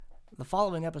The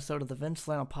following episode of the Vince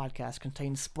Salerno podcast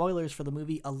contains spoilers for the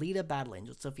movie Alita Battle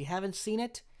Angel, so if you haven't seen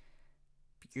it,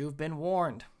 you've been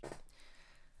warned.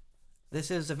 This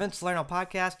is the Vince Salerno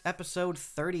podcast, episode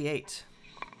 38.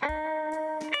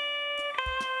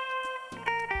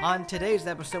 On today's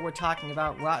episode, we're talking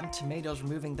about Rotten Tomatoes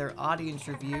removing their audience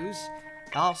reviews.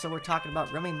 Also, we're talking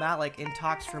about Rami Malek in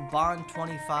talks for Bond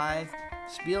 25,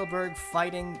 Spielberg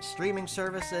fighting streaming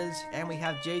services, and we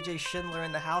have J.J. Schindler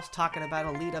in the house talking about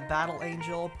Alita Battle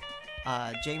Angel,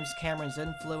 James Cameron's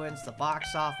influence, the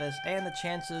box office, and the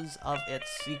chances of its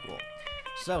sequel.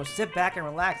 So sit back and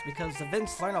relax because the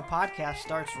Vince Salerno podcast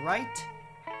starts right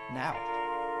now.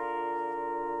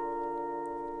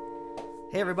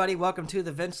 Hey everybody, welcome to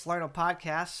the Vince Salerno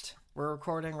podcast. We're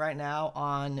recording right now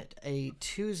on a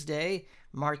Tuesday,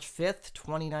 March 5th,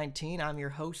 2019. I'm your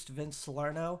host, Vince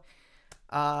Salerno.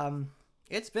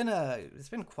 It's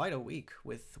been quite a week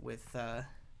with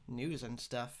news and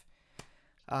stuff.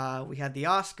 We had the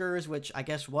Oscars, which I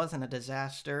guess wasn't a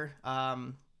disaster.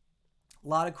 A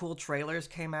lot of cool trailers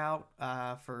came out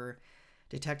for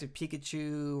Detective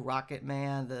Pikachu, Rocket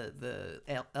Man, the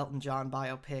Elton John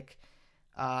biopic.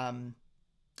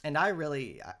 And I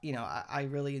really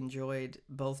enjoyed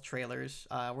both trailers.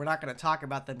 We're not going to talk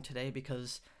about them today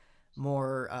because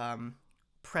more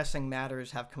pressing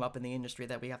matters have come up in the industry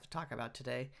that we have to talk about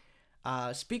today.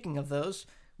 Speaking of those,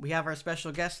 we have our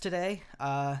special guest today,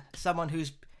 someone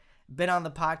who's been on the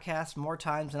podcast more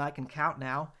times than I can count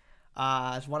now.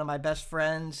 Is one of my best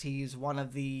friends. He's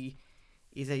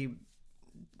a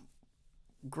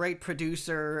great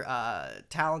producer,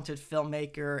 talented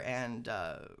filmmaker, and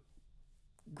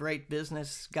great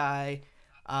business guy,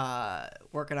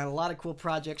 working on a lot of cool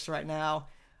projects right now,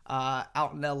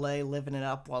 out in LA, living it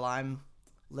up while I'm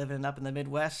living it up in the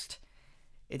Midwest.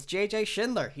 It's J.J.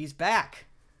 Schindler. He's back.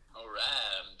 All right,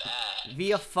 I'm back.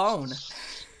 Via phone.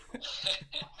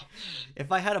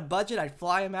 If I had a budget, I'd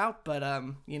fly him out, but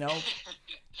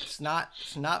it's not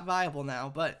viable now.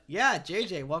 But yeah,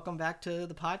 JJ, welcome back to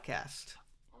the podcast.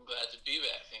 I'm glad to be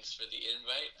back. Thanks for the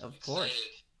invite. Of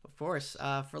course.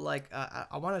 I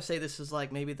want to say this is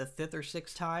like maybe the fifth or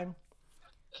sixth time.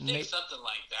 I think something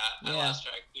like that. Yeah. I lost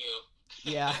track too.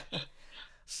 Yeah.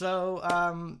 So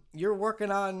you're working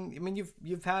on. I mean,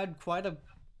 you've had quite a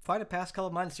past couple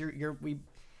of months.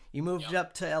 You moved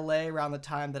up to LA around the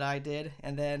time that I did,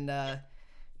 and then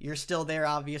you're still there,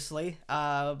 obviously.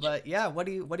 But yeah, what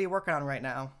are you working on right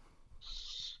now?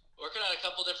 Working on a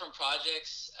couple different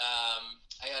projects.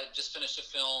 I had just finished a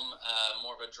film,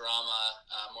 more of a drama,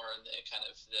 more in the kind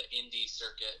of the indie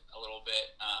circuit a little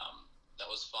bit. That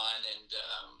was fun, and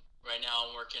right now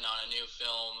I'm working on a new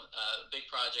film, a big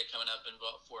project coming up in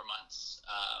about 4 months,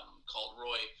 called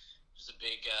Roy, which is a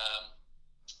big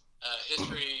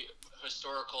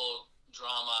historical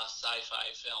drama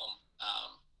sci-fi film.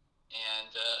 I'm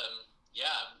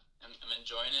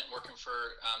enjoying it, working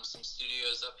for some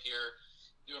studios up here,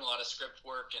 doing a lot of script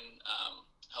work and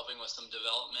helping with some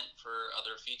development for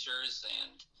other features,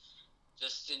 and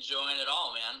just enjoying it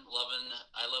all, man.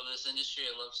 I love this industry.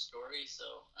 I love stories, so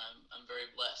I'm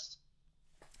very blessed.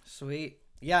 Sweet.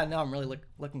 Yeah, no, I'm really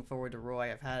looking forward to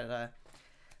Roy. I've had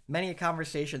many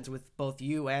conversations with both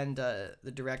you and the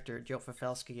director, Joe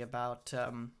Fafelsky, about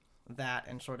that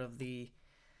and sort of the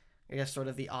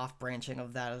off branching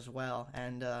of that as well.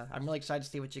 And I'm really excited to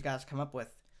see what you guys come up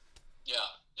with. Yeah,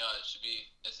 no, it should be.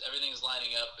 Everything's lining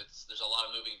up. There's a lot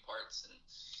of moving parts, and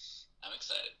I'm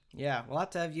excited. Yeah, we'll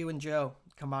have to have you and Joe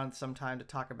come on sometime to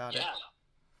talk about it.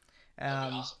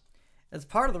 That'd be awesome. It's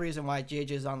part of the reason why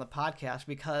JJ is on the podcast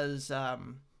because,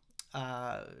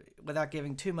 without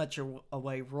giving too much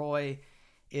away, Roy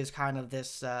is kind of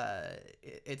this.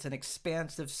 It's an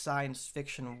expansive science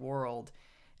fiction world,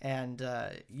 and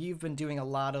you've been doing a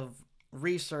lot of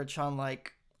research on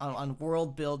on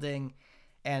world building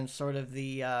and sort of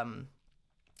the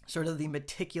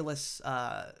meticulous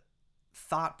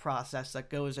thought process that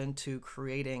goes into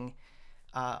creating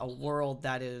a world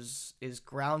that is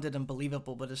grounded and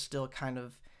believable, but is still kind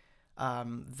of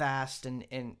vast and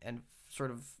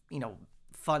sort of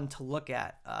fun to look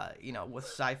at. With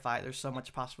sci-fi, there's so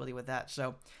much possibility with that.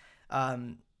 So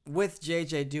with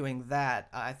JJ doing that,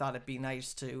 I thought it'd be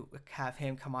nice to have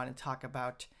him come on and talk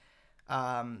about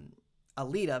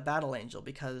Alita Battle Angel,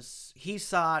 because he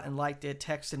saw it and liked it,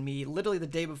 texted me literally the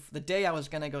day I was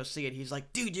gonna go see it. He's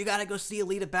like, dude, you gotta go see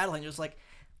Alita Battle Angel. It's like,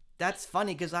 that's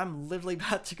funny because I'm literally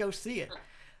about to go see it.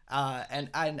 And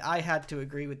I had to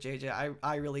agree with JJ.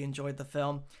 I really enjoyed the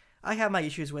film. I have my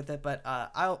issues with it, but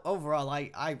overall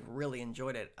I really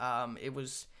enjoyed it. It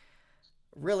was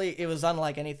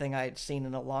unlike anything I had seen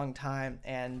in a long time,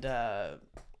 and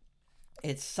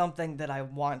it's something that I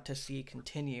want to see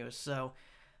continue. So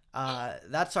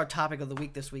that's our topic of the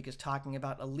week this week, is talking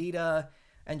about Alita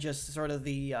and just sort of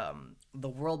the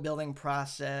world building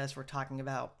process. We're talking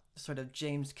about sort of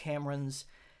James Cameron's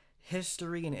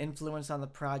history and influence on the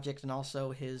project, and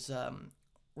also his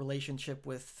relationship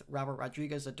with Robert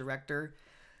Rodriguez, the director.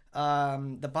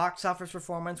 The box office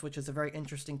performance, which is a very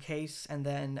interesting case, and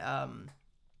then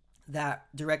that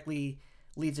directly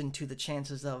leads into the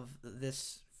chances of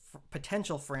this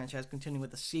potential franchise continuing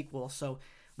with the sequel. So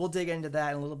we'll dig into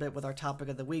that in a little bit with our topic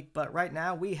of the week. But right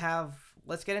now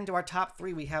let's get into our top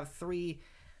three. We have three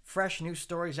fresh news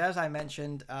stories. As I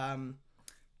mentioned, I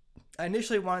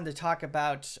initially wanted to talk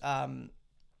about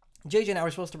JJ and I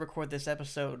were supposed to record this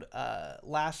episode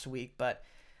last week, but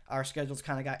our schedules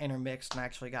kind of got intermixed, and I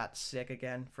actually got sick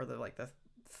again for the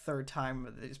third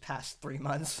time these past 3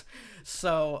 months.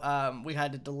 So we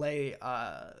had to delay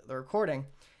the recording.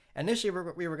 Initially,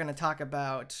 we were going to talk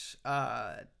about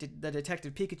the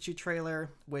Detective Pikachu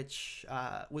trailer, which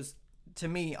was, to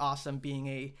me, awesome, being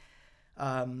a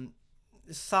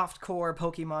softcore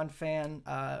Pokemon fan.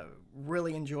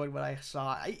 Really enjoyed what I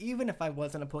saw. Even if I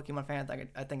wasn't a Pokemon fan,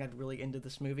 I think I'd really into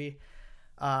this movie.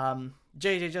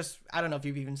 JJ, just, I don't know if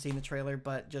you've even seen the trailer,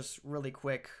 but just really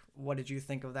quick, what did you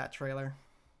think of that trailer?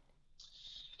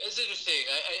 It's interesting.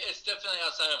 It's definitely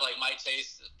outside of like my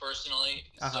taste personally.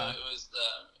 So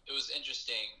it was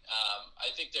interesting.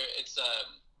 I think it's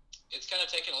kind of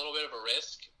taking a little bit of a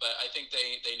risk, but I think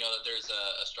they know that there's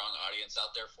a strong audience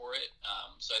out there for it.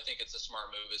 So I think it's a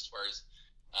smart move as far as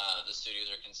the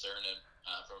studios are concerned, and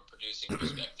from a producing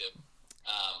perspective.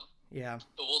 Yeah.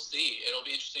 But we'll see. It'll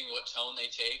be interesting what tone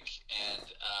they take, and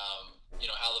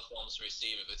how the film's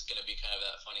received. If it's going to be kind of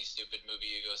that funny, stupid movie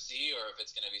you go see, or if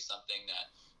it's going to be something that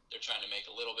they're trying to make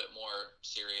a little bit more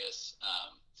serious.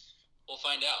 We'll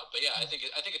find out. But yeah, I think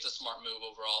it's a smart move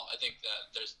overall. I think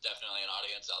that there's definitely an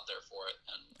audience out there for it,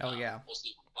 and we'll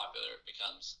see how popular it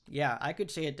becomes. Yeah, I could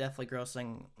see it definitely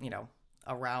grossing,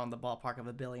 around the ballpark of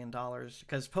 $1 billion,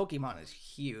 because Pokemon is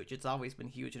huge. It's always been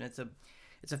huge, and it's a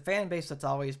fan base that's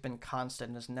always been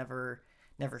constant, has never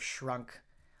shrunk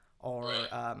or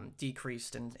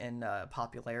decreased in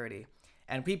popularity.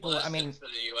 And people, for the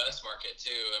U.S. market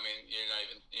too. I mean, you're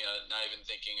not even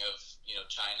thinking of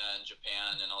China and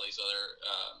Japan and all these other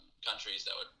countries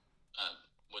that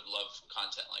would love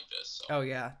content like this. So. Oh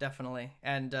yeah, definitely.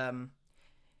 And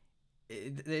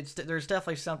there's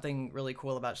definitely something really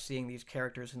cool about seeing these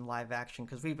characters in live action,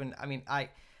 because being a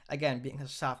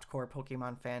softcore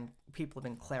Pokemon fan, people have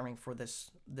been clamoring for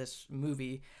this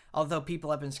movie. Although people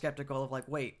have been skeptical of, like,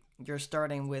 wait, you're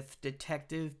starting with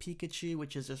Detective Pikachu,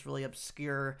 which is this really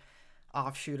obscure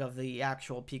offshoot of the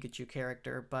actual Pikachu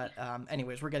character. But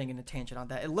anyways, we're getting into tangent on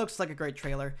that. It looks like a great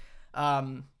trailer.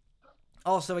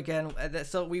 Also, again,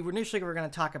 so we initially were going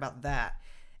to talk about that,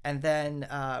 and then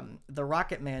the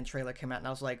Rocket Man trailer came out, and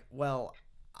I was like, well,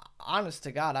 honest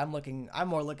to God, I'm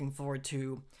more looking forward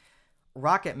to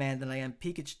Rocket Man than I am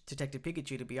Detective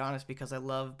Pikachu, to be honest, because I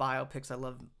love biopics. I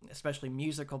love especially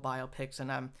musical biopics,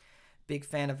 and I'm a big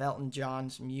fan of Elton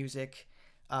John's music.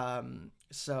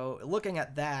 So looking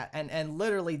at that, and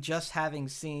literally just having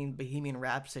seen Bohemian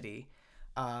Rhapsody,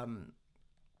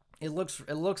 it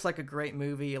looks like a great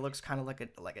movie. It looks kind of like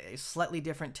a slightly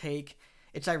different take.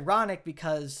 It's ironic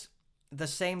because the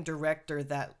same director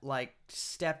that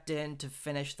stepped in to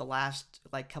finish the last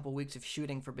couple weeks of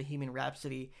shooting for Bohemian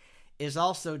Rhapsody is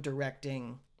also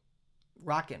directing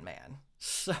Rocket Man.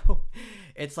 So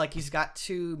it's like he's got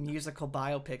two musical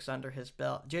biopics under his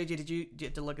belt. JJ, did you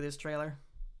get to look at this trailer?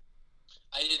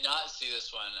 I did not see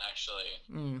this one,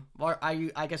 actually. Well, are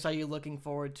you looking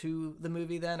forward to the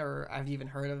movie then, or have you even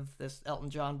heard of this Elton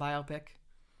John biopic?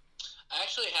 I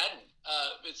actually hadn't.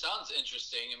 It sounds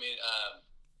interesting. I mean,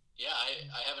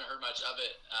 I haven't heard much of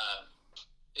it.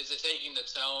 Is it taking the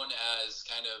tone as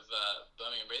kind of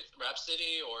Bohemian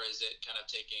Rhapsody, or is it kind of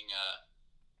taking,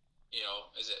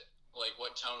 is it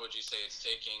what tone would you say it's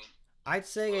taking? I'd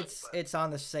say it's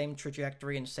on the same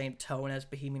trajectory and same tone as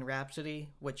Bohemian Rhapsody,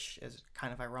 which is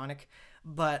kind of ironic,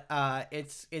 but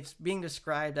it's being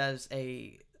described as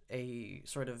a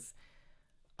sort of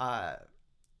a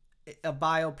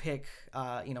biopic,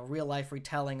 real life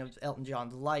retelling of Elton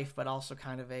John's life, but also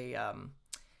kind of the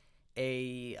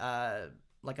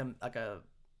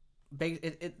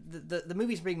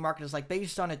movie's being marketed as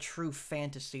based on a true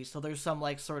fantasy. So there's some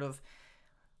sort of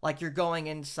you're going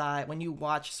inside when you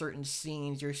watch certain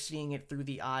scenes, you're seeing it through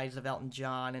the eyes of Elton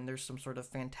John, and there's some sort of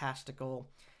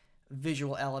fantastical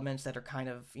visual elements that are kind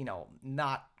of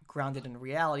not grounded in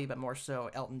reality, but more so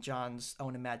Elton John's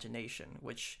own imagination,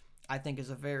 which I think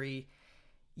is a very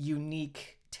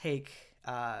unique take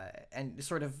and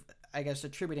sort of, I guess,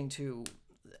 attributing to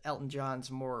Elton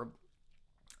John's more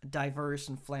diverse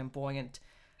and flamboyant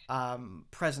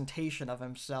presentation of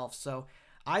himself. So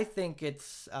I think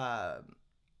it's, I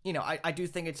do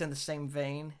think it's in the same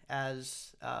vein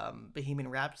as Bohemian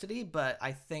Rhapsody, but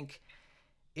I think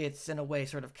it's in a way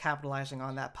sort of capitalizing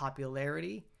on that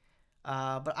popularity.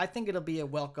 But I think it'll be a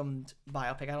welcomed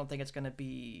biopic. I don't think it's going to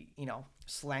be,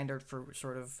 slandered for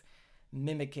sort of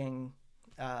mimicking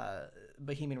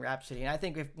Bohemian Rhapsody. And I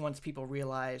think if once people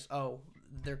realize, oh,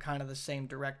 they're kind of the same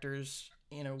directors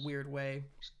in a weird way,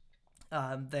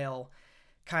 they'll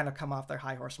kind of come off their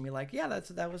high horse and be like, yeah,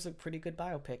 that was a pretty good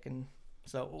biopic. And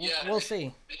so we'll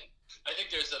see. I think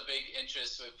there's a big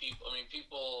interest with people. I mean,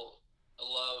 people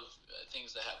love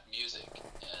things that have music,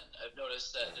 and I've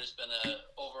noticed that there's been a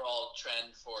overall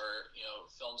trend for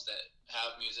films that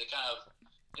have music. Kind of,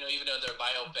 even though they're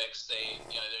biopics, they're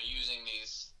using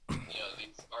these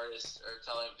these artists or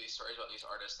telling these stories about these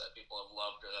artists that people have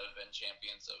loved or that have been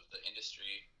champions of the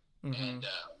industry, and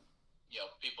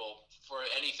people for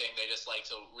anything they just like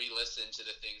to re-listen to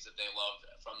the things that they loved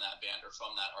from that band or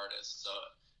from that artist. So.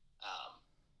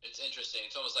 It's interesting.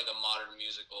 It's almost like a modern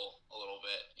musical a little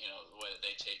bit, the way that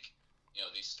they take,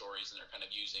 these stories and they're kind of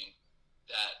using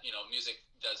that, music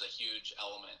does a huge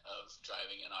element of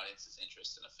driving an audience's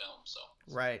interest in a film. So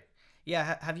right.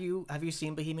 Yeah. Have you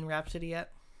seen Bohemian Rhapsody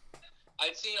yet?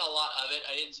 I'd seen a lot of it.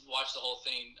 I didn't watch the whole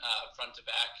thing front to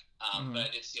back, but I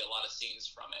did see a lot of scenes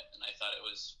from it, and I thought it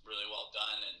was really well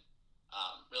done and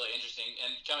really interesting.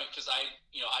 And coming because I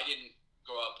didn't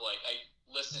grow up I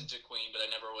listened to Queen, but I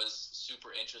never was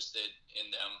super interested in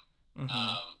them.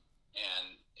 And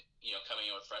coming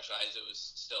in with fresh eyes, it was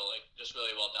still just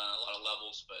really well done on a lot of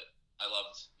levels. But I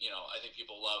loved, I think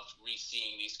people loved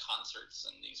re-seeing these concerts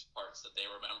and these parts that they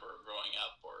remember growing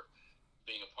up or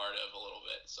being a part of a little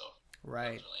bit. So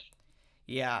right. Really...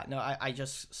 Yeah, no, I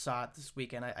just saw it this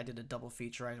weekend. I did a double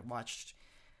feature. I watched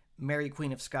Mary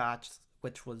Queen of Scots,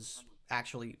 which was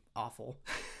actually awful.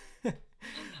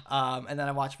 And then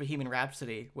I watched Bohemian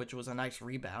Rhapsody, which was a nice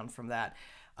rebound from that.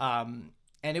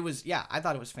 And it was, I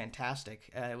thought it was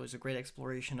fantastic. It was a great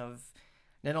exploration of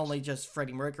not only just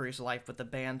Freddie Mercury's life, but the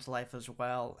band's life as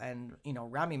well. And,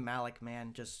 Rami Malek,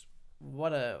 man, just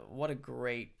what a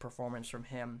great performance from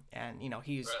him. And,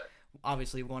 he's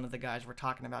obviously one of the guys we're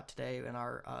talking about today in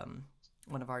our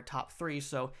one of our top three.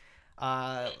 So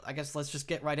I guess let's just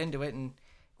get right into it and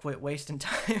quit wasting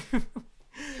time.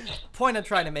 Point I'm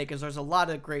trying to make is there's a lot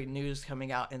of great news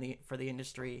coming out for the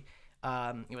industry.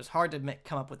 It was hard to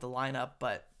come up with the lineup,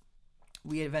 but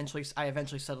I eventually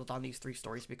settled on these three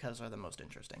stories because they're the most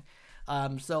interesting.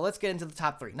 So let's get into the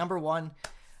top three. Number one,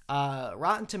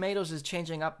 Rotten Tomatoes is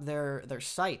changing up their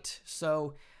site.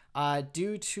 So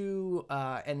due to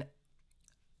an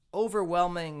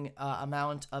overwhelming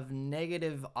amount of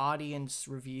negative audience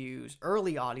reviews,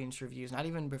 early audience reviews, not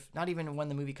even when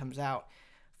the movie comes out,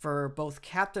 for both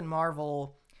Captain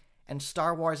Marvel and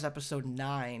Star Wars Episode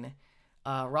 9,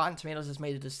 Rotten Tomatoes has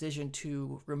made a decision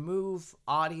to remove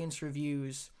audience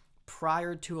reviews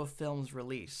prior to a film's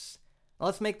release. Now,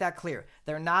 let's make that clear.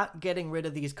 They're not getting rid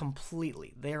of these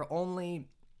completely. They're only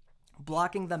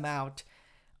blocking them out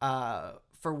for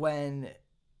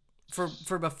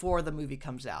before the movie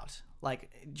comes out.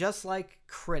 Just like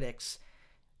critics,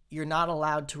 you're not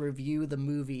allowed to review the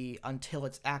movie until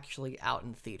it's actually out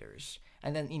in theaters.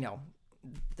 And then,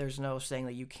 there's no saying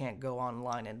that you can't go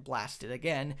online and blast it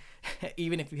again,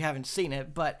 even if you haven't seen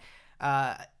it. But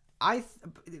a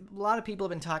lot of people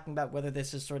have been talking about whether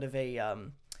this is sort of a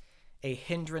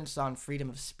hindrance on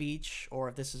freedom of speech or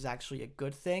if this is actually a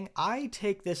good thing. I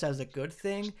take this as a good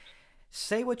thing.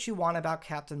 Say what you want about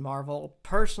Captain Marvel.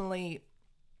 Personally,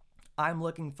 I'm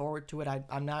looking forward to it.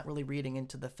 I'm not really reading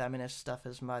into the feminist stuff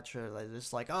as much, or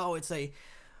it's it's a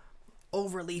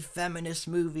overly feminist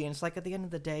movie, and it's at the end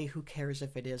of the day, who cares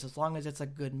if it is? As long as it's a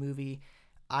good movie,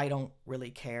 I don't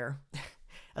really care.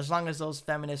 As long as those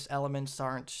feminist elements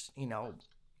aren't,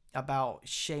 about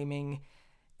shaming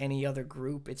any other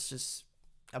group, it's just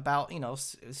about,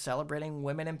 celebrating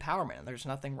women empowerment, and there's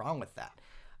nothing wrong with that.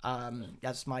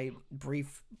 That's my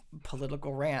brief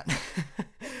political rant.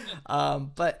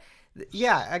 But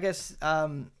yeah, I guess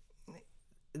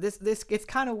this gets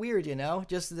kind of weird,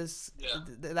 just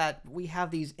that we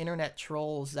have these internet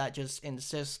trolls that just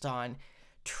insist on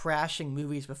trashing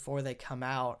movies before they come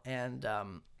out. And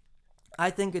I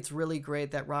think it's really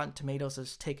great that Rotten Tomatoes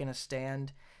has taken a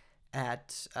stand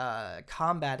at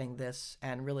combating this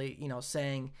and really,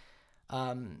 saying,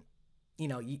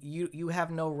 you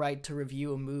have no right to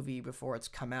review a movie before it's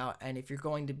come out. And if you're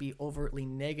going to be overtly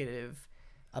negative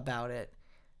about it,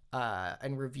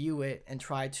 and review it and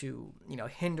try to,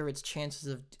 hinder its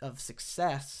chances of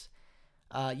success,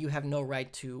 you have no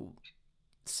right to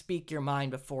speak your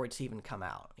mind before it's even come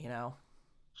out, Yeah,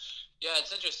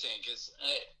 it's interesting because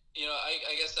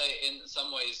I guess I in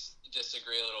some ways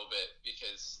disagree a little bit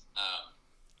because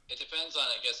it depends on,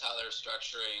 I guess, how they're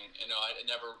structuring. I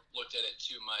never looked at it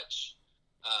too much.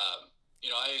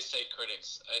 I always take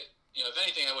critics. If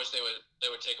anything, I wish they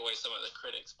would take away some of the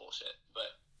critics' bullshit.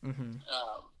 But Mm-hmm.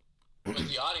 with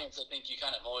the audience, I think you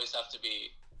kind of always have to be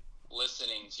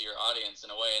listening to your audience in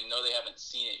a way and know they haven't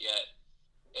seen it yet.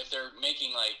 If they're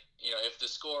making if the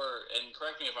score, and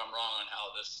correct me if I'm wrong on how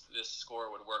this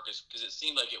score would work, is because it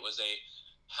seemed like it was a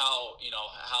how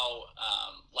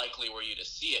likely were you to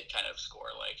see it kind of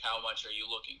score, like how much are you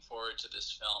looking forward to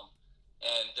this film.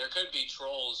 And there could be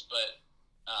trolls, but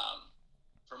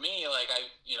for me,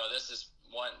 this is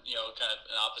one, kind of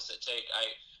an opposite take. I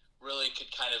really could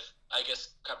kind of, I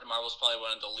guess Captain Marvel is probably one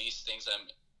of the least things I'm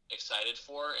excited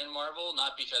for in Marvel,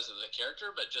 not because of the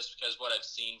character, but just because what I've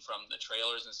seen from the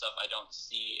trailers and stuff, I don't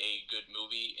see a good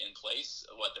movie in place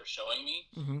of what they're showing me.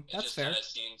 Mm-hmm. It That's just fair. kind of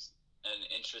seems an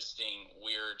interesting,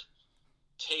 weird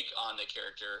take on the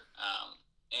character.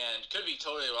 And could be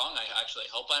totally wrong. I actually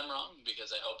hope I'm wrong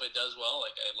because I hope it does well.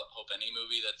 Like, I hope any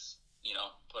movie that's,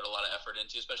 put a lot of effort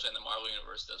into, especially in the Marvel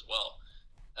Universe, does well.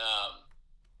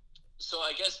 So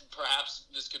I guess perhaps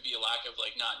this could be a lack of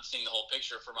not seeing the whole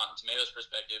picture from Rotten Tomatoes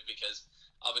perspective, because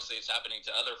obviously it's happening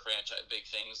to other franchise big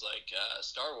things like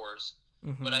Star Wars.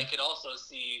 Mm-hmm. But I could also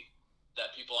see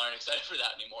that people aren't excited for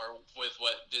that anymore with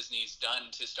what Disney's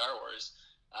done to Star Wars.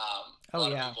 A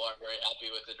lot of people aren't very happy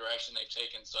with the direction they've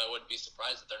taken, so I wouldn't be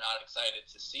surprised that they're not excited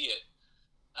to see it.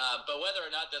 But whether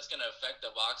or not that's going to affect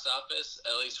the box office,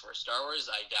 at least for Star Wars,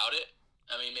 I doubt it.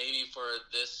 I mean, maybe for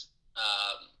this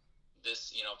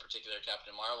particular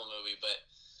Captain Marvel movie, but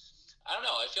I don't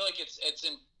know. I feel like it's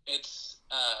an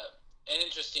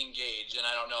interesting gauge, and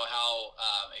I don't know how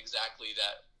exactly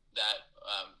that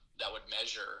would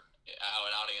measure how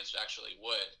an audience actually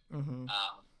would. Mm-hmm.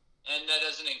 And that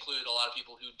doesn't include a lot of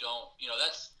people who don't.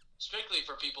 That's strictly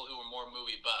for people who are more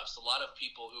movie buffs. A lot of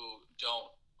people who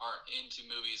aren't into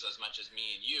movies as much as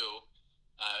me and you,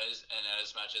 and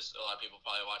as much as a lot of people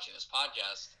probably watching this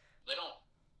podcast, they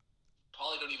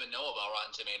probably don't even know about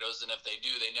Rotten Tomatoes, and if they do,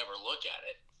 they never look at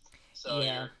it. So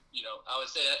Yeah. I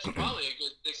would say that's probably a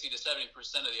good 60 to 70%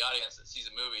 of the audience that sees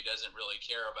a movie doesn't really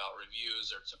care about reviews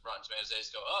or Rotten Tomatoes. They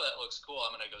just go, "Oh, that looks cool.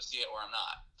 I'm going to go see it," or "I'm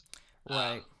not."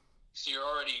 Right. So you're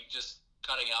already just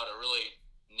cutting out a really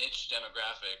niche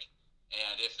demographic,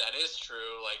 and if that is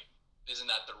true, isn't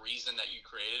that the reason that you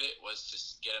created it, was to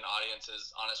get an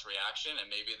audience's honest reaction? And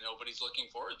maybe nobody's looking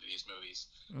forward to these movies.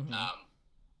 Mm-hmm.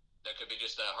 That could be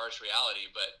just a harsh reality,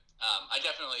 but I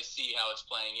definitely see how it's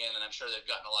playing in, and I'm sure they've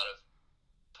gotten a lot of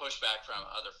pushback from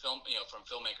other from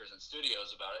filmmakers and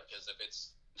studios about it, because if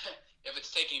it's if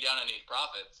it's taking down any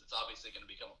profits, it's obviously going to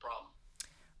become a problem.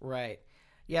 Right.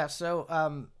 Yeah. So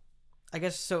I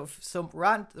guess so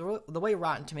the way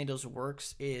Rotten Tomatoes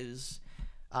works is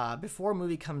before a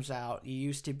movie comes out, you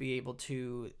used to be able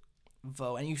to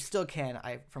vote, and you still can.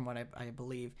 From what I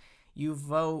believe, you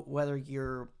vote whether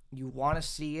you want to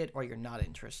see it or you're not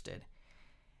interested,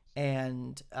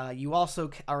 and you also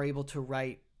are able to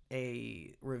write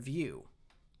a review.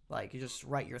 Like, you just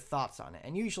write your thoughts on it,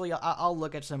 and usually I'll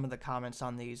look at some of the comments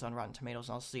on these on Rotten Tomatoes,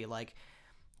 and I'll see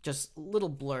just little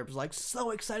blurbs like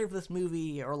 "so excited for this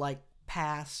movie" or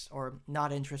 "pass" or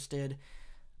 "not interested."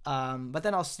 But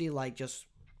then I'll see just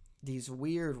these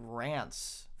weird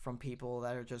rants from people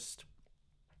that are just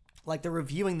they're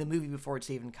reviewing the movie before it's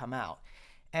even come out.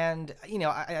 And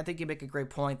I think you make a great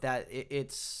point that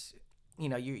it's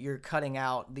you're cutting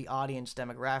out the audience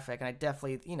demographic, and I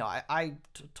definitely I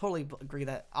totally agree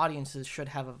that audiences should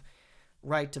have a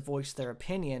right to voice their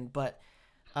opinion, but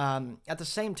at the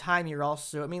same time, you're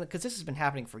also, because this has been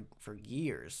happening for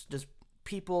years, just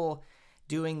people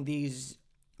doing these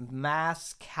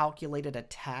mass calculated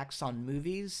attacks on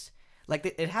movies.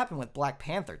 It happened with Black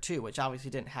Panther too, which obviously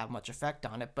didn't have much effect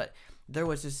on it, but there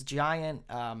was this giant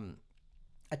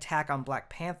attack on Black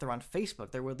Panther on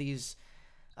Facebook. There were these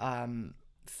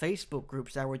Facebook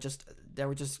groups that were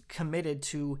just committed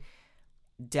to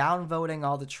downvoting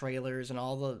all the trailers and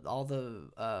all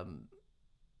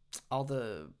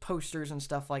the posters and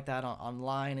stuff like that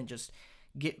online, and just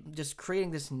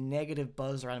creating this negative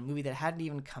buzz around a movie that hadn't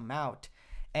even come out,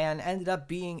 and ended up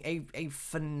being a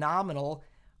phenomenal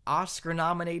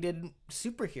Oscar-nominated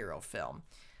superhero film.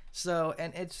 So,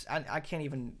 and I can't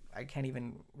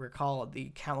even recall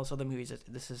the countless other movies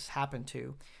that this has happened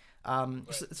to.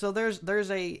 So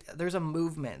there's a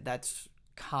movement that's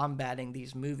combating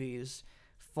these movies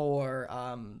for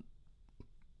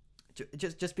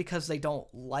just because they don't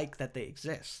like that they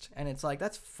exist. And it's like,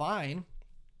 that's fine.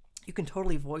 You can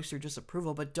totally voice your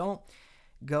disapproval, but don't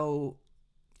go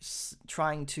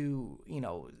trying to,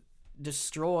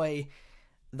 destroy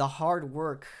the hard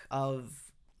work of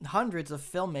hundreds of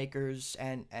filmmakers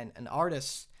and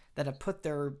artists that have put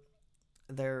their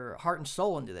heart and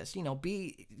soul into this.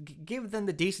 Give them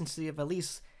the decency of at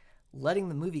least letting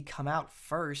the movie come out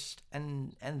first,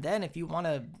 and then if you want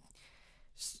to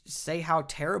say how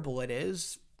terrible it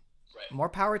is, Right. more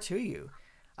power to you.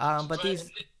 But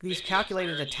these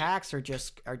calculated attacks are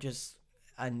just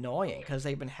annoying because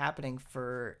they've been happening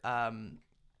for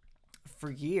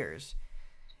years.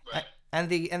 Right. And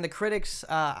the critics,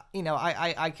 I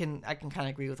can kind of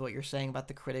agree with what you're saying about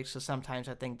the critics. So sometimes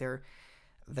I think their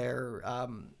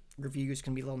reviews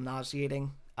can be a little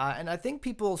nauseating, and I think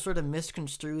people sort of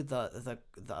misconstrue the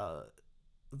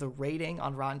rating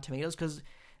on Rotten Tomatoes, because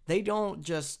they don't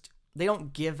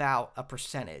give out a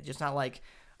percentage. It's not like,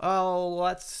 oh,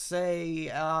 let's say,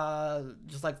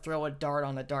 just like throw a dart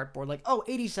on a dartboard, like, oh,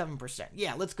 87%.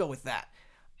 Yeah, let's go with that.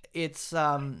 It's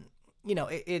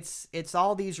it's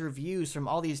all these reviews from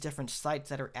all these different sites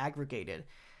that are aggregated,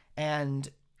 and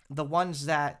the ones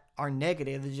that are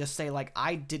negative, they just say like,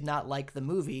 I did not like the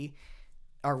movie,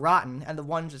 are rotten, and the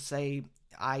ones that say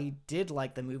I did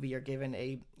like the movie are given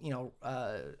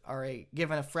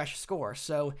given a fresh score.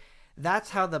 So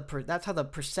that's how the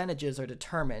percentages are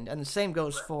determined, and the same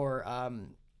goes for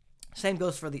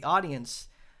the audience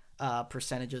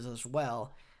percentages as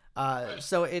well.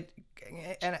 So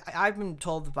and I've been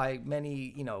told by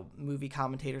many, movie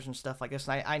commentators and stuff like this,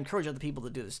 and I encourage other people to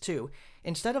do this too.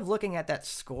 Instead of looking at that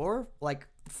score, like,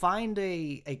 find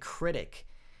a critic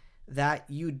that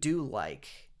you do like,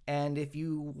 and if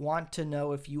you want to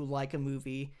know if you like a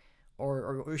movie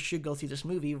or should go see this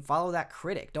movie, follow that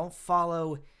critic. Don't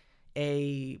follow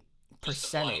a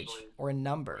percentage or a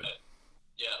number. Right.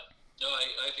 Yeah. No,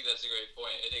 I think that's a great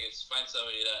point. I think it's find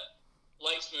somebody that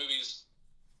likes movies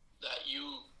that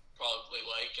you probably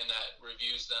like, and that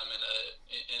reviews them in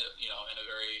a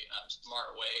very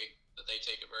smart way, that they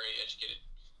take a very educated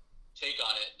take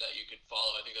on it, that you could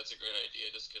follow. I think that's a great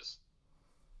idea, just because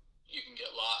you can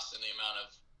get lost in the amount of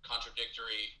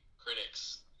contradictory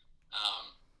critics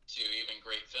to even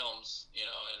great films,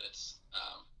 and it's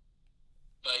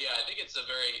but yeah, I think it's at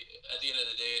the end of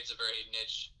the day, it's a very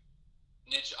niche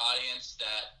audience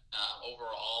that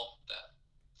overall that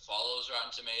follows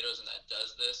Rotten Tomatoes and that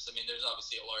does this. I mean, there's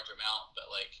obviously a large amount, but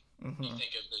like, you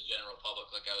think of the general public,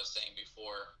 like I was saying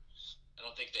before, I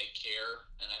don't think they care,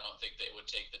 and I don't think they would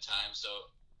take the time. So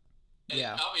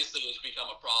obviously it's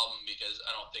become a problem, because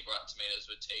I don't think Rotten Tomatoes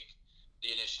would take the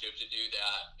initiative to do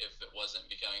that if it wasn't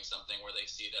becoming something where they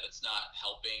see that it's not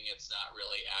helping, it's not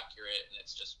really accurate, and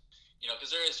it's just,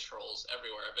 because there is trolls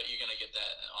everywhere, but you're going to get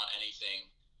that on anything.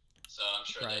 So I'm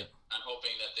sure that I'm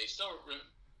hoping that they still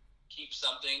keep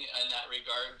something in that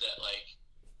regard, that like,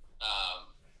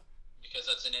 because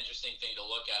that's an interesting thing to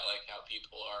look at, like how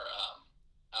people are,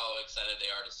 how excited they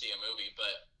are to see a movie.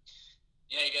 But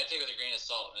yeah, you got to take it with a grain of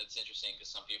salt, and it's interesting because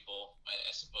some people,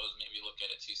 I suppose, maybe look at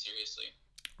it too seriously.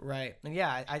 Right. And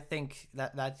yeah, I think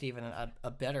that's even a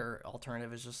better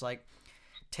alternative, is just like,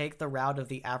 take the route of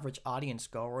the average audience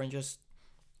goer, and just,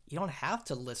 you don't have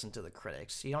to listen to the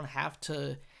critics. You don't have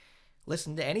to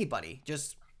listen to anybody.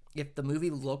 Just, if the movie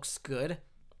looks good,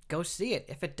 go see it.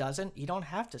 If it doesn't, you don't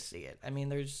have to see it. I mean,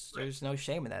 there's no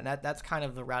shame in that. And that's kind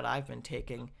of the route I've been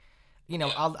taking.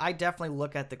 I definitely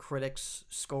look at the critics'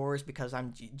 scores because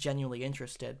I'm genuinely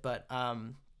interested. But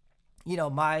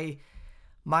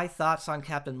my thoughts on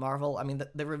Captain Marvel, I mean,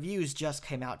 the reviews just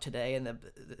came out today, and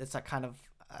it's like kind of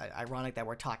ironic that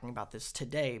we're talking about this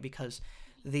today, because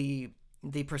the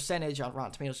percentage on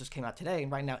Rotten Tomatoes just came out today,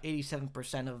 and right now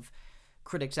 87% of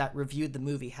critics that reviewed the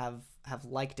movie have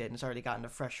liked it, and it's already gotten a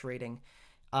fresh rating.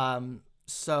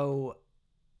 So,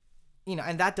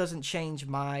 and that doesn't change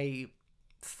my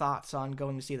thoughts on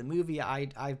going to see the movie.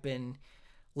 I've been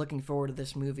looking forward to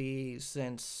this movie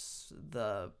since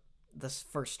this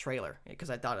first trailer, because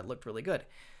I thought it looked really good.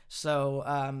 So,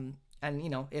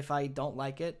 and if I don't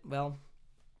like it, well,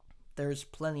 there's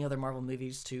plenty other Marvel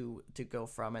movies to go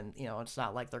from, and it's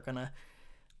not like they're gonna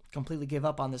completely give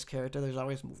up on this character. There's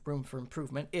always room for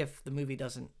improvement if the movie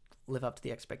doesn't live up to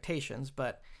the expectations.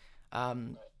 But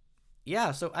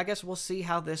yeah, so I guess we'll see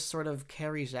how this sort of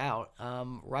carries out.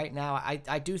 Right now,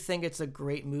 I do think it's a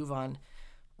great move on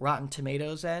Rotten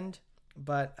Tomatoes' end,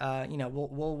 but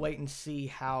we'll wait and see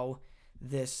how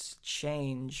this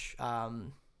change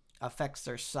affects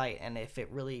their site, and if it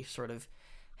really sort of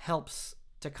helps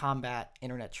to combat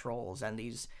internet trolls and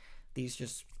these these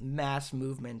just mass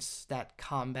movements that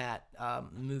combat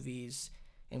movies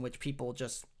in which people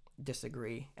just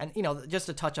disagree. And just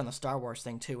to touch on the Star Wars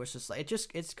thing too, it's just like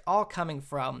it's all coming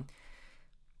from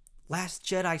Last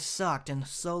Jedi sucked and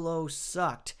Solo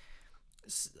sucked.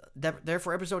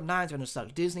 Therefore, Episode 9 is going to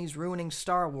suck. Disney's ruining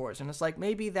Star Wars, and it's like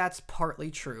maybe that's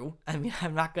partly true. I mean,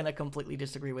 I'm not going to completely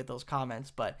disagree with those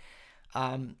comments, but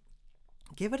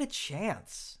give it a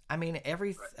chance. I mean,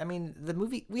 the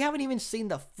movie, we haven't even seen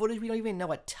the footage. We don't even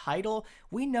know a title.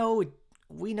 We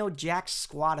know jack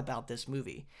squat about this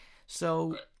movie.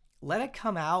 So let it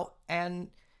come out and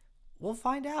we'll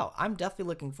find out. I'm definitely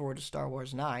looking forward to Star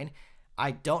Wars 9.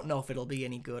 I don't know if it'll be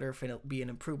any good or if it'll be an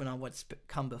improvement on what's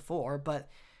come before, but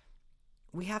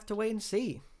we have to wait and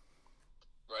see.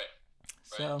 Right.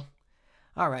 So,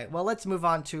 all right. Well, let's move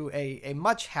on to a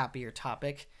much happier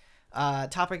topic.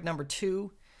 Topic number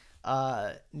 2.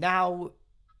 Now,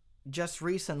 just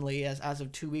recently, as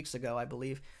of 2 weeks ago, I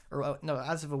believe, or no,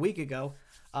 as of a week ago,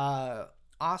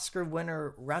 Oscar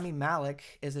winner Rami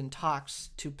Malek is in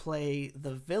talks to play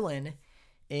the villain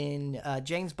in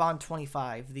James Bond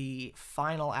 25, the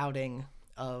final outing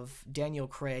of Daniel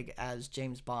Craig as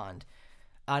James Bond.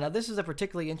 Now, this is a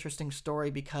particularly interesting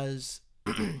story because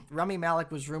Rami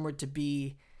Malek was rumored to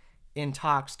be in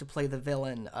talks to play the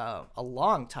villain a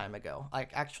long time ago,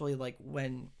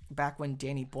 back when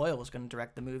Danny Boyle was going to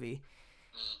direct the movie,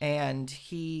 and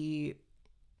he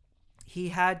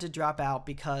had to drop out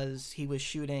because he was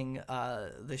shooting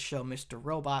the show Mr.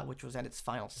 Robot, which was at its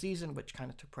final season, which kind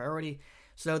of took priority.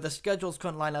 So the schedules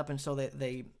couldn't line up, and so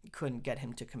they couldn't get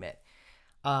him to commit.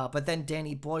 But then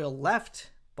Danny Boyle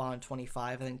left Bond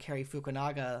 25, and then Cary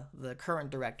Fukunaga, the current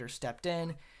director, stepped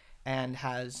in and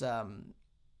has, sort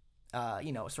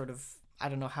of, I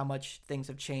don't know how much things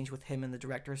have changed with him in the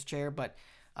director's chair, but,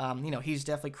 he's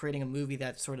definitely creating a movie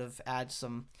that sort of adds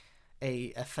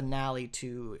a finale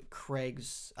to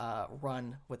Craig's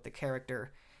run with the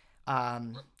character.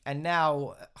 And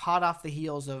now, hot off the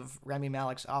heels of Rami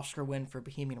Malek's Oscar win for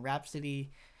Bohemian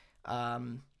Rhapsody,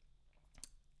 and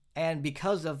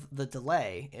because of the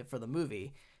delay for the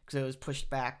movie, because it was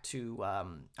pushed back to,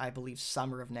 I believe,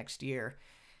 summer of next year,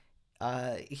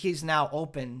 he's now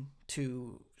open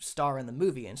to star in the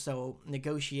movie. And so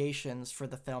negotiations for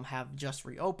the film have just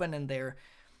reopened, and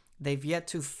they've yet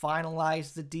to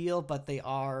finalize the deal, but they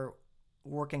are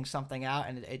working something out,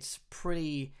 and it's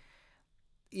pretty...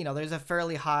 there's a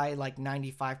fairly high,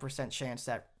 95% chance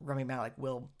that Rami Malek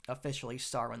will officially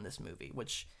star in this movie,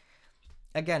 which,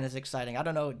 again, is exciting. I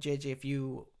don't know, JJ, if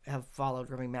you have followed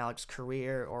Rami Malek's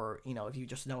career or, if you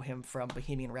just know him from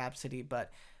Bohemian Rhapsody,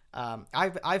 but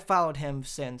I've followed him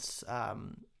since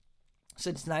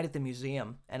Night at the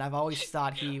Museum, and I've always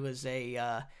thought he was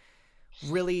a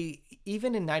really...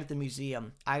 Even in Night at the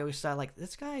Museum, I always thought,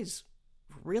 this guy's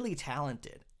really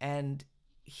talented, and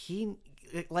he...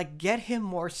 get him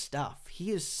more stuff.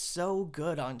 He is so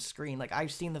good on screen.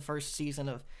 I've seen the first season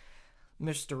of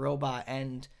Mr. Robot,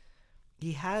 and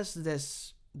he has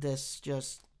this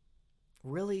just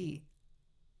really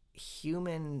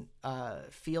human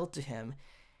feel to him,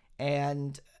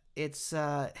 and it's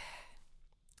hard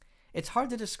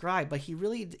to describe, but he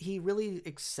really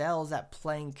excels at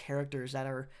playing characters that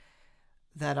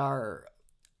are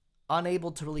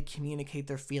unable to really communicate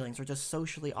their feelings, or just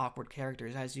socially awkward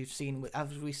characters, as we've seen with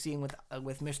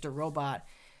Mr. Robot,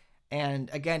 and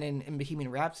again in Bohemian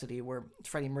Rhapsody, where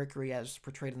Freddie Mercury, as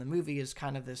portrayed in the movie, is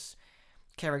kind of this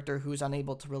character who's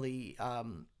unable to really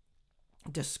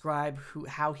describe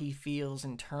how he feels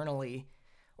internally,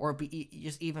 or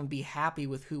just even be happy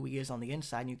with who he is on the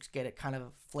inside. And you get it kind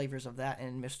of flavors of that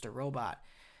in Mr. Robot.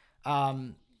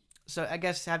 So I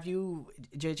guess, have you,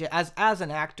 JJ, as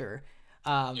an actor,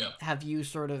 have you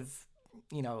sort of,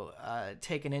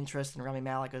 taken interest in Rami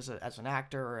Malek as an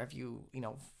actor, or have you,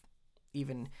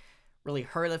 even really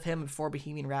heard of him before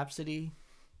Bohemian Rhapsody?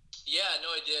 Yeah, no,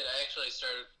 I did. I actually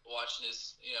started watching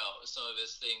his, some of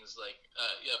his things.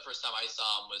 First time I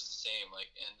saw him was the same,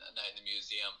 in A Night in the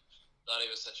Museum. Thought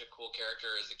he was such a cool character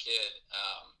as a kid.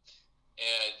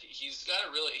 And he's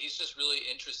just really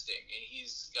interesting.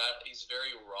 He's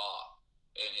very raw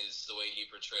in the way he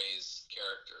portrays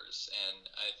characters,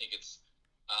 and I think it's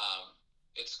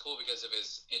cool because of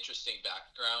his interesting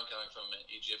background, coming from an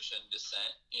Egyptian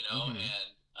descent, and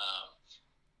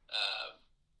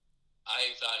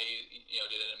I thought he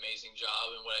did an amazing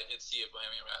job in what I did see of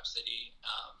Bohemian Rhapsody,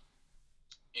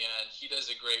 and he does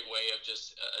a great way of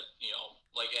just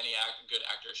like any good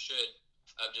actor should,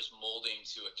 of just molding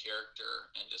to a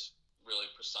character and just really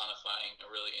personifying a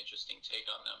really interesting take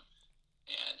on them.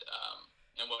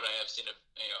 And what I have seen of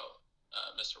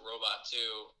Mr. Robot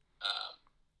too,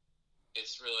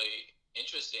 it's really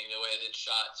interesting. The way that it's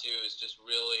shot too is just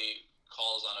really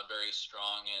calls on a very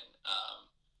strong and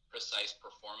precise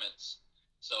performance.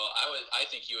 So I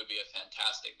think he would be a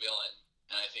fantastic villain,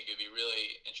 and I think it'd be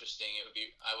really interesting.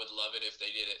 I would love it if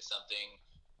they did it something,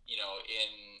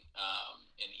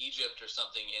 in Egypt or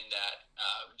something in that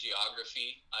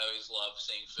geography. I always love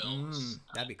seeing films,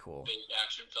 That'd be cool. big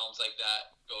action films like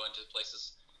that, go into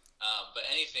places. But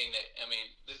anything that, I mean,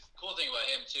 the cool thing about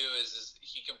him too is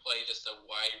he can play just a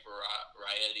wide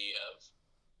variety of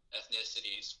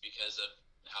ethnicities because of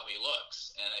how he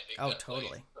looks, and I think Oh, that plays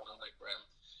totally. strongly for him.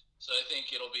 So I think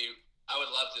it'll be. I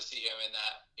would love to see him in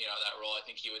that, that role. I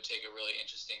think he would take a really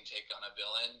interesting take on a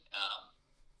villain,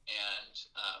 and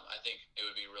I think it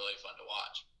would be really fun to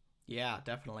watch. Yeah,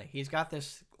 definitely. He's got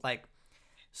this like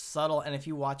subtle, and if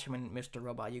you watch him in Mr.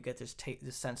 Robot, you get this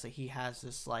sense that he has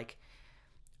this like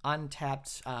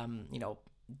untapped,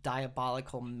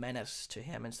 diabolical menace to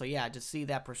him. And so yeah, to see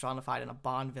that personified in a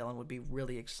Bond villain would be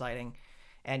really exciting.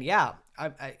 And yeah,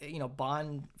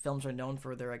 Bond films are known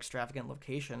for their extravagant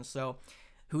locations. So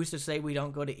who's to say we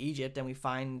don't go to Egypt and we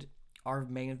find our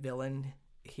main villain,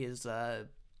 his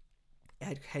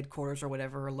headquarters or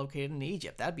whatever, are located in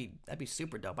Egypt? That'd be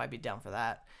super dope. I'd be down for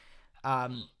that.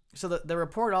 So the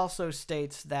report also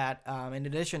states that in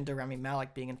addition to Rami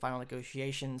Malek being in final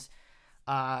negotiations,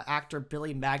 actor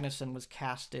Billy Magnuson was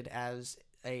casted as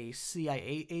a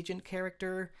CIA agent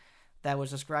character that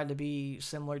was described to be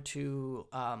similar to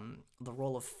the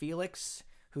role of Felix,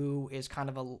 who is kind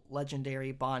of a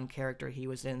legendary Bond character. He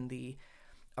was in the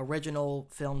original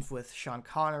films with Sean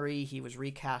Connery. He was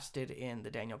recasted in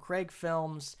the Daniel Craig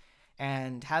films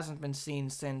and hasn't been seen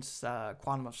since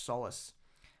Quantum of Solace.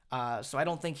 So I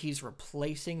don't think he's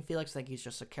replacing Felix. I think he's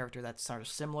just a character that's sort of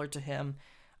similar to him.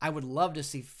 I would love to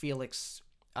see Felix,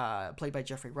 played by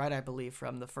Jeffrey Wright, I believe,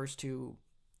 from the first two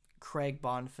Craig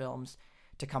Bond films,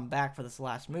 to come back for this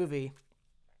last movie.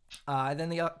 Then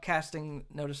the casting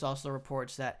notice also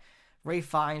reports that Ray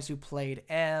Fiennes, who played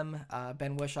M,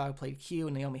 Ben Whishaw, who played Q,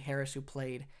 and Naomi Harris, who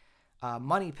played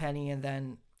Moneypenny, and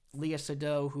then Leah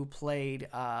Sado, who played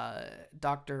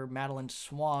Dr. Madeline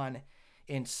Swan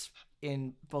in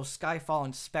both Skyfall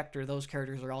and Spectre. Those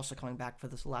characters are also coming back for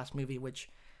this last movie, which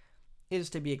is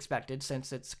to be expected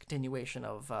since it's a continuation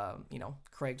of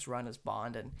Craig's run as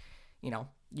Bond, and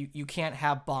you can't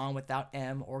have Bond without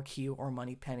M or Q or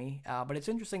Moneypenny. But it's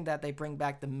interesting that they bring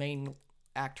back the main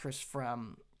actress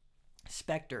from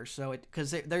Spectre. So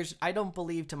because there's, I don't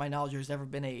believe, to my knowledge, there's ever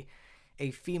been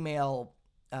a female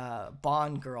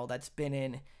Bond girl that's been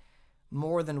in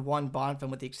more than one Bond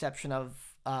film, with the exception of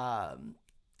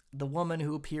the woman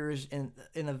who appears in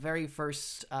the very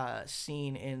first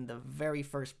scene in the very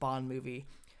first Bond movie.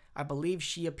 I believe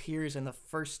she appears in the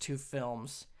first two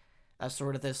films as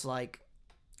sort of this like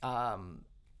on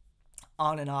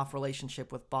and off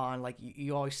relationship with Bond. Like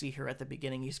you always see her at the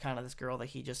beginning. He's kind of this girl that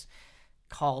he just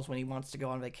calls when he wants to go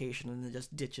on vacation and then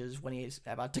just ditches when he's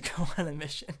about to go on a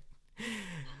mission.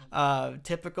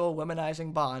 Typical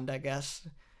womanizing Bond, I guess.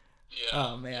 Yeah.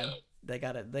 Oh man, Yeah.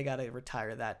 they gotta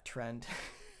retire that trend.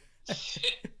 Yeah.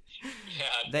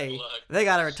 Good they luck. they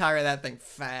gotta retire that thing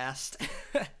fast.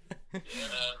 Yeah.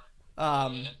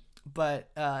 um, Man. but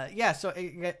yeah. So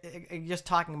just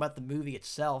talking about the movie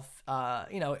itself,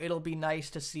 it'll be nice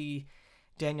to see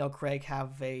Daniel Craig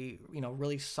have a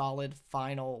really solid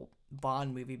final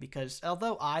Bond movie, because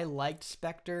although I liked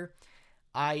Spectre,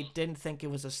 I didn't think it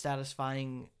was a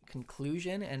satisfying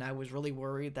conclusion, and I was really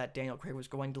worried that Daniel Craig was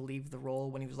going to leave the role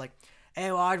when he was like,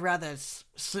 "Oh, I'd rather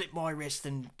slit my wrist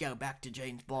than go back to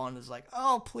James Bond." It's like,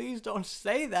 "Oh, please don't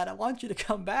say that. I want you to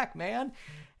come back, man."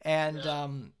 And Yeah.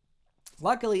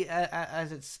 luckily,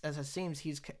 as it seems,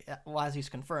 as he's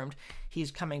confirmed,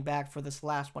 he's coming back for this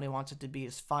last one. He wants it to be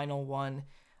his final one,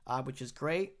 which is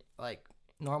great. Like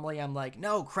normally, I'm like,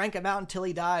 "No, crank him out until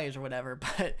he dies" or whatever.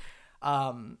 But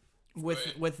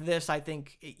Right. with this, I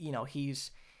think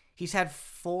he's had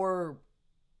four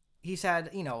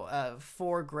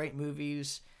four great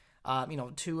movies,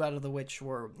 two out of the which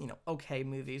were okay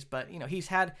movies, but he's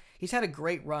had a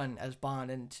great run as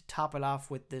Bond, and to top it off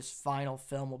with this final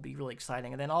film will be really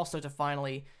exciting, and then also to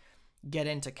finally get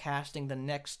into casting the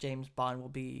next James Bond will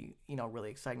be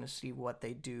really exciting to see what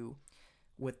they do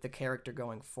with the character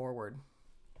going forward.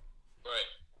 Right.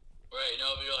 Right.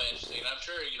 No, it'll be really interesting. And I'm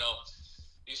sure,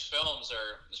 these films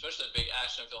are, especially big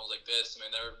action films like this, I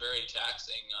mean, they're very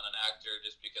taxing on an actor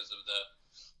just because of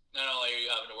not only are you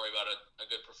having to worry about a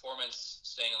good performance,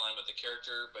 staying in line with the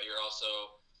character, but you're also,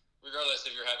 regardless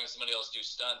if you're having somebody else do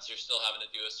stunts, you're still having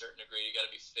to do a certain degree. You got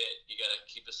to be fit. You got to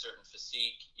keep a certain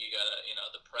physique. You got to,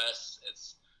 the press.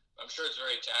 It's I'm sure it's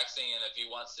very taxing, and if he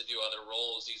wants to do other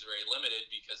roles, he's very limited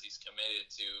because he's committed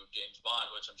to James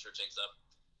Bond, which I'm sure takes up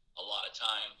a lot of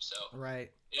time. So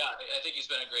Right. yeah, I think he's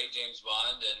been a great James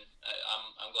Bond, and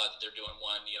I'm glad that they're doing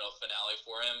one finale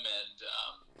for him, and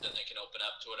then they can open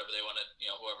up to whatever they want to,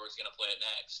 whoever's going to play it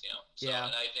next. So Yeah.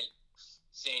 and I think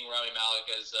seeing Rami Malek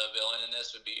as a villain in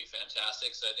this would be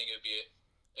fantastic. So I think it'd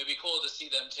be cool to see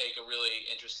them take a really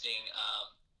interesting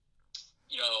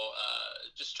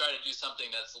just try to do something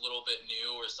that's a little bit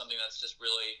new or something that's just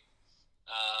really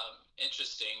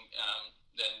interesting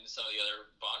than some of the other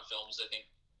Bond films. I think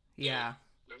they Yeah.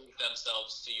 would move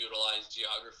themselves to utilize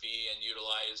geography and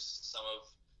utilize some of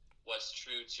what's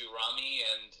true to Rami.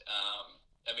 And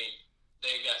I mean,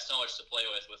 they've got so much to play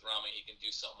with Rami. He can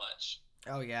do so much.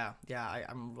 Oh yeah, yeah.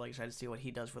 I'm really excited to see what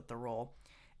he does with the role.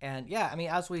 And yeah, I mean,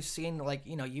 as we've seen, like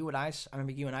you and I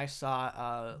remember you and I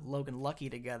saw Logan Lucky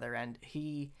together, and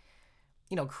he,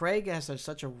 Craig has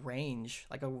such a range,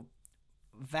 like a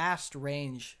vast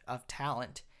range of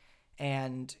talent,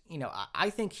 and I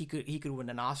think he could win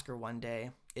an Oscar one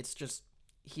day. It's just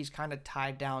he's kind of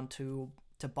tied down to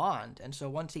Bond, and so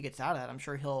once he gets out of that, I'm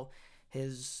sure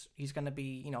he's gonna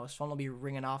be his phone will be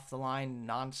ringing off the line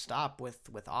nonstop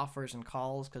with offers and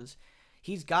calls because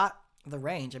he's got the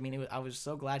range. I mean, I was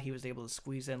so glad he was able to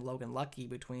squeeze in Logan Lucky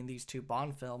between these two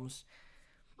Bond films,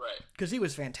 Right. because he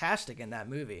was fantastic in that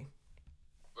movie.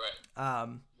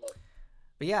 Right.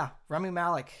 But yeah, Rami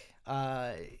Malek.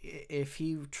 If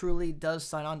he truly does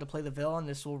sign on to play the villain,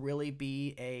 this will really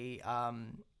be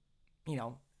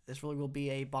this really will be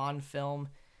a Bond film,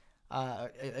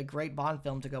 a great Bond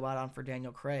film to go out on for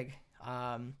Daniel Craig.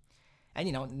 And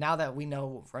now that we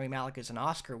know Rami Malek is an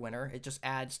Oscar winner, it just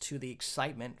adds to the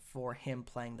excitement for him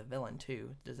playing the villain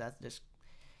too. Does that just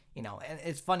And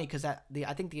it's funny because I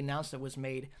think the announcement was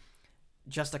made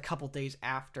just a couple days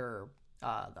after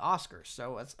the Oscars,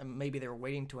 so maybe they were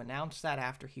waiting to announce that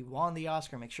after he won the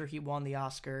Oscar, make sure he won the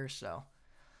Oscar. So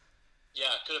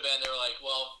Yeah, it could have been. They were like,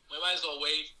 well, we might as well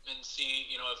wait and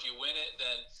see. If you win it,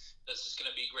 then that's just going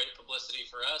to be great publicity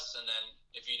for us. And then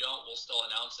if you don't, we'll still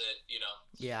announce it.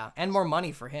 yeah, and more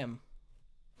money for him.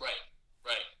 Right.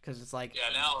 Right. Because it's like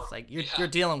Now you're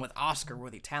dealing with Oscar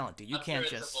worthy talent, dude. You can't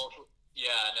just.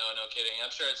 Yeah, no kidding.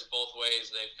 I'm sure it's both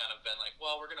ways. They've kind of been like,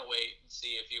 well, we're going to wait and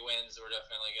see if he wins. We're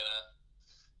definitely going to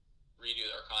redo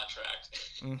their contract.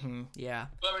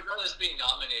 Yeah. But regardless, being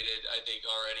nominated, I think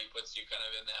already puts you kind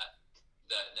of in that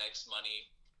next money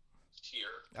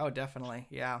tier. Oh, definitely.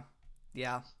 Yeah.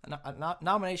 Yeah.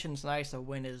 Nomination's nice. A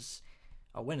win is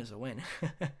a win.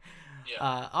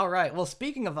 Yeah. All right. Well,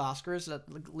 speaking of Oscars,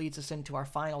 that leads us into our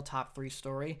final top 3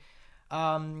 story.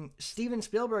 Steven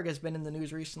Spielberg has been in the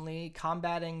news recently,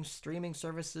 combating streaming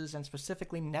services and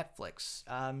specifically Netflix.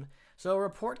 So a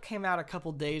report came out a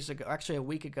couple days ago, actually a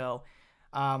week ago,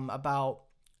 about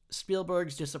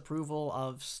Spielberg's disapproval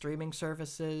of streaming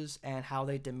services and how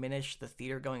they diminish the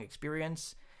theater-going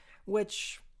experience,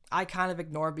 which I kind of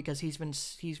ignored because he's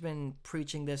been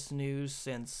preaching this news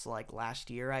since like last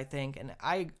year, I think, and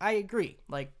I agree.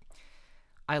 Like,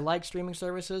 I like streaming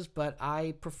services, but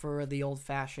I prefer the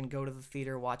old-fashioned go to the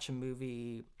theater, watch a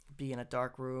movie, be in a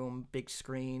dark room, big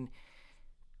screen.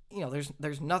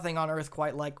 There's nothing on earth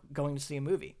quite like going to see a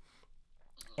movie.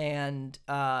 And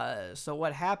so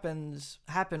what happened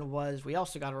was we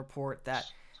also got a report that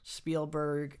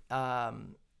Spielberg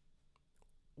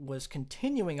was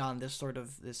continuing on this sort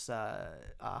of this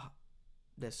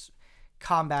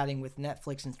combating with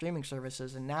Netflix and streaming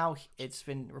services, and now it's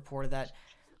been reported that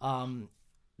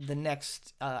the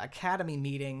next Academy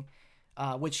meeting,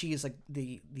 which he is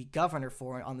the governor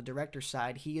for on the director's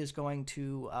side, he is going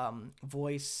to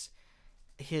voice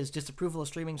his disapproval of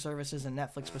streaming services and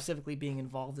Netflix specifically being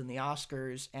involved in the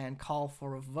Oscars and call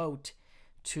for a vote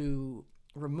to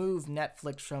remove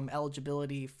Netflix from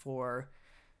eligibility for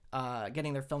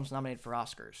getting their films nominated for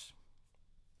Oscars.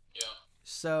 Yeah.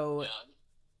 So,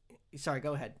 sorry,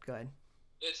 go ahead.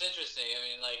 It's interesting. I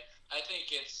mean, like, I think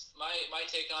it's my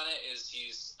take on it is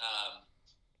he's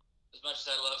as much as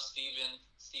I love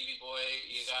Stevie boy,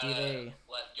 you gotta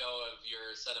let go of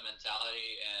your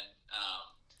sentimentality and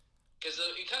because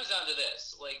it comes down to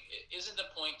this, like, isn't the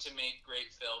point to make great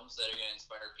films that are going to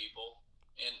inspire people?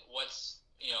 And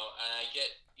and I get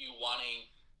you wanting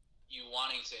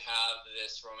to have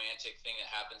this romantic thing that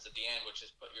happens at the end, which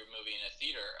is put your movie in a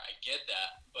theater. I get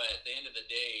that, but at the end of the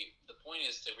day, the point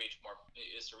is to reach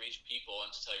people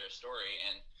and to tell your story.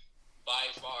 And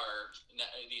by far,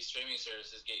 these streaming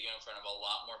services get you in front of a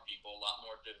lot more people, a lot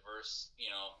more diverse,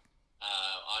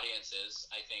 audiences.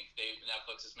 I think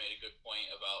Netflix has made a good point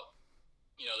about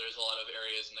there's a lot of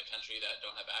areas in the country that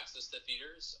don't have access to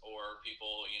theaters, or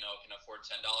people, can afford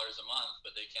 $10 a month,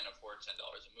 but they can't afford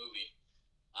 $10 a movie.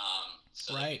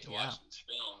 So they Right. get to Yeah. watch these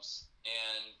films.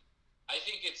 And I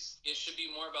think it should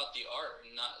be more about the art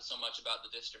and not so much about the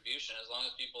distribution. As long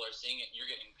as people are seeing it and you're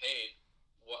getting paid,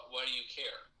 what do you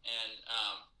care? And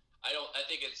I don't. I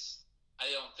think it's. I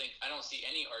don't see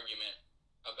any argument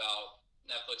about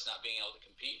Netflix not being able to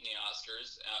compete in the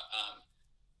Oscars,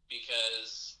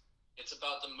 because it's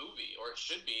about the movie, or it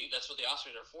should be. That's what the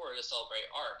Oscars are for, to celebrate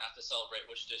art, not to celebrate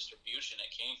which distribution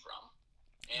it came from.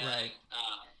 And Right.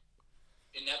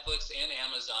 in Netflix and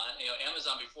Amazon.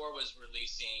 Amazon before was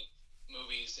releasing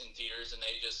movies in theaters, and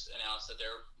they just announced that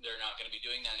they're not going to be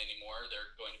doing that anymore.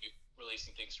 They're going to be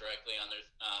releasing things directly on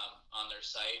their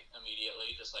site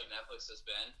immediately, just like Netflix has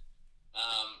been.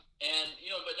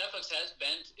 But Netflix has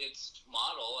bent its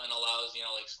model and allows,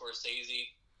 like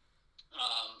Scorsese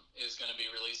is going to be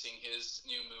releasing his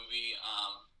new movie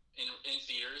in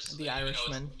theaters, The even though it's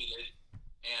Irishman. limited.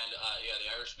 And yeah, The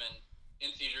Irishman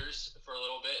in theaters for a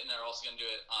little bit, and they're also going to do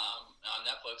it on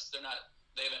Netflix.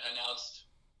 They haven't announced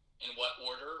in what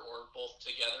order or both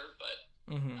together, but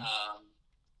Mm-hmm. um,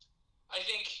 I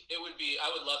think I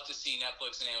would love to see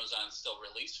Netflix and Amazon still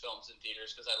release films in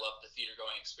theaters, because I love the theater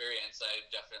going experience. I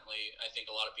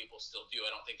think a lot of people still do. I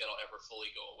don't think that'll ever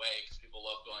fully go away, because people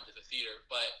love going to the theater.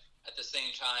 But at the same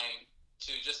time,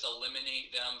 to just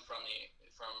eliminate them from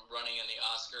running in the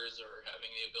Oscars or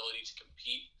having the ability to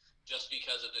compete just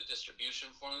because of the distribution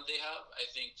form that they have, I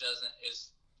think doesn't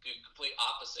is the complete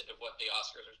opposite of what the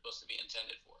Oscars are supposed to be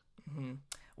intended for. Mm-hmm.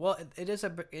 Well, it is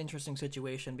an interesting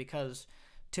situation because,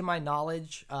 to my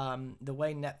knowledge, the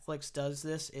way Netflix does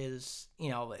this is,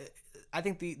 I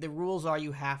think the rules are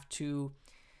you have to,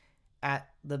 at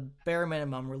the bare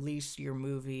minimum, release your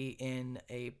movie in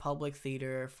a public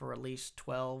theater for at least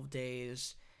 12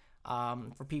 days,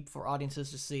 for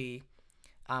audiences to see.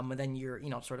 And then you're,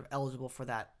 sort of eligible for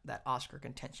that Oscar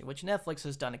contention, which Netflix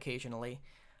has done occasionally.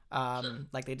 Sure.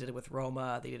 Like they did it with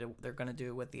Roma. They're going to do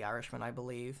it with The Irishman, I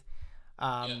believe.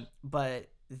 Yeah. But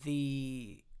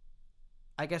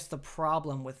I guess the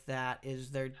problem with that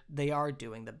is they are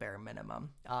doing the bare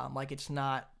minimum. Like it's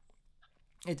not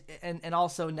it, and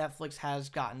also Netflix has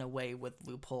gotten away with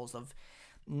loopholes of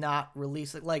not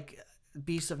releasing, like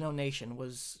Beasts of No Nation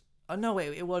was. Oh no,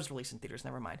 wait, it was released in theaters.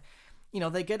 Never mind.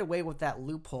 They get away with that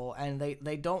loophole, and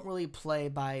they don't really play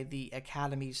by the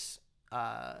Academy's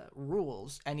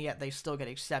rules, and yet they still get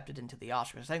accepted into the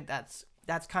Oscars. I think that's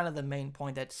kind of the main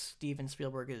point that Steven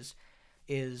Spielberg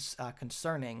is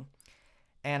concerning,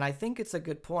 and I think it's a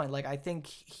good point. Like I think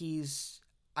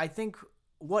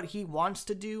what he wants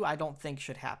to do, I don't think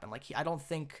should happen. I don't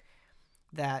think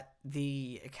that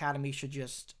the Academy should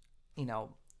just, you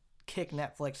know, kick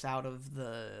Netflix out of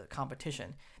the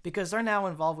competition because they're now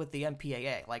involved with the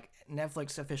MPAA. Like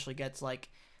Netflix officially gets like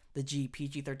the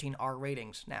PG-13 R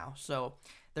ratings now, so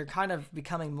they're kind of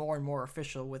becoming more and more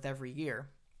official with every year.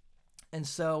 And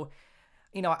so,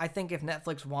 I think if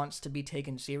Netflix wants to be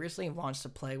taken seriously and wants to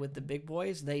play with the big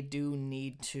boys, they do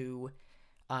need to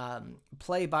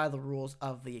play by the rules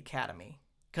of the Academy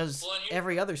because Well,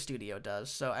 every other studio does.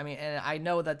 So, I mean, and I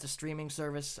know that the streaming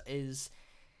service is,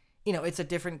 it's a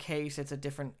different case, it's a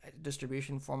different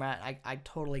distribution format. I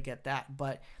totally get that.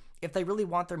 But if they really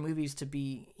want their movies to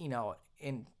be,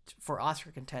 in for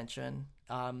Oscar contention,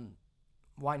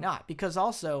 why not? Because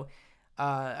also,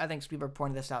 I think Spielberg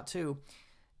pointed this out too.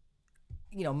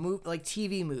 Like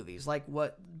TV movies, like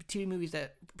what TV movies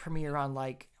that premiere on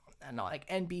like I don't know, like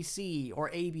NBC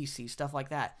or ABC, stuff like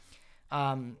that.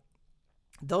 Um,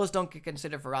 those don't get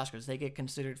considered for Oscars; they get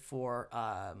considered for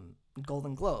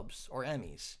Golden Globes or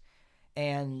Emmys.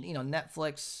 And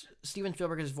Netflix. Steven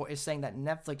Spielberg is saying that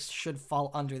Netflix should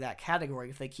fall under that category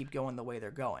if they keep going the way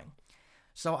they're going.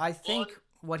 So I well, think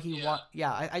what he yeah. want,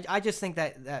 yeah, I just think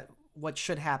that what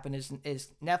should happen is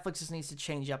Netflix just needs to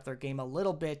change up their game a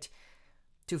little bit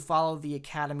to follow the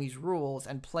Academy's rules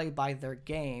and play by their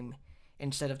game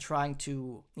instead of trying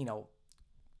to,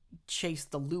 chase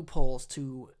the loopholes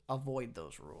to avoid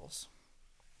those rules.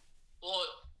 Well,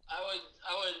 I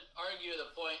would argue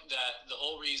the point that the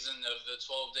whole reason of the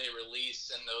 12-day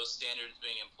release and those standards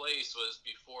being in place was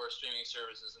before streaming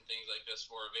services and things like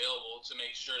this were available, to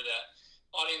make sure that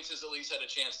audiences at least had a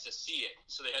chance to see it.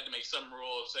 So they had to make some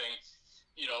rule of saying,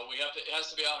 it has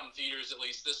to be out in theaters, at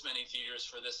least this many theaters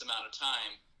for this amount of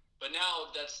time. But now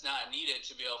that's not needed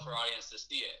to be able for audience to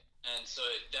see it. And so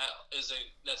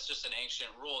that's just an ancient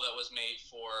rule that was made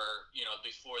for,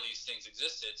 before these things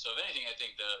existed. So if anything, I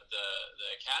think the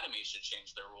Academy should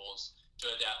change their rules to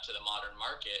adapt to the modern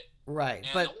market. Right, And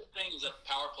the but whole thing is a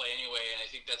power play anyway, and I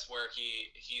think that's where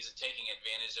he's taking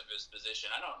advantage of his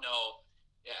position. I don't know,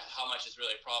 yeah, how much is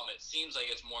really a problem. It seems like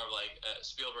it's more of like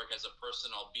Spielberg has a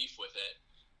personal beef with it,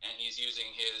 and he's using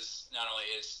his not only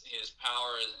his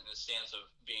power and his stance of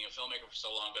being a filmmaker for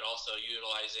so long, but also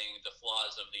utilizing the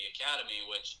flaws of the Academy,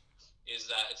 which is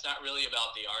that it's not really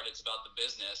about the art; it's about the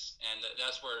business, and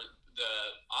that's where the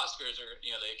Oscars are.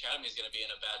 You know, the Academy is going to be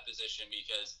in a bad position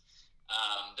because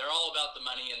they're all about the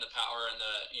money and the power and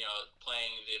the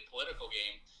playing the political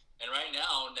game. And right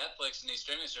now, Netflix and these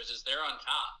streaming services, they're on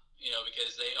top.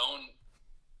 Because they own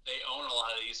a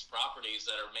lot of these properties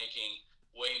that are making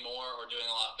way more or doing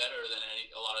a lot better than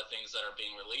a lot of things that are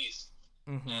being released.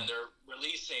 mm-hmm. And they're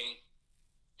releasing,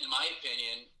 in my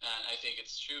opinion, and I think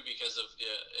it's true because of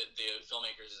the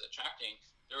filmmakers is attracting.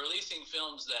 They're releasing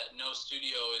films that no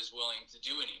studio is willing to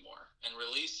do anymore and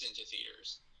release into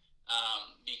theaters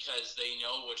because they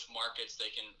know which markets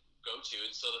they can go to,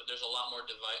 and so there's a lot more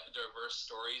diverse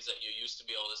stories that you used to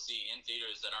be able to see in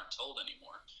theaters that aren't told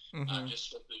anymore. Mm-hmm. Just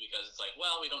strictly because it's like,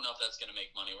 well, we don't know if that's going to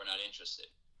make money, we're not interested.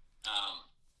 Um,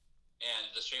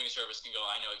 and the streaming service can go,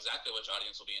 I know exactly which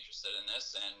audience will be interested in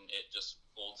this, and it just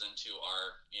folds into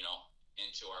our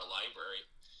library.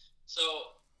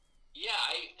 So yeah,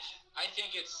 I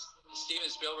think it's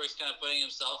Steven Spielberg's kind of putting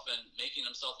himself and making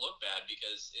himself look bad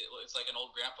because it's like an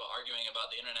old grandpa arguing about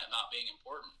the internet not being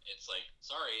important. It's like,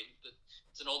 sorry,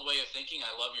 it's an old way of thinking.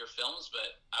 I love your films,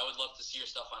 but I would love to see your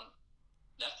stuff on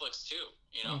Netflix too.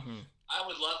 Mm-hmm. I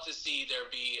would love to see there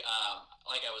be,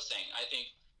 like I was saying, I think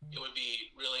it would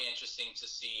be really interesting to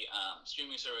see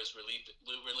streaming service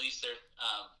release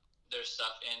their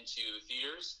stuff into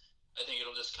theaters. I think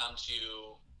it'll just come to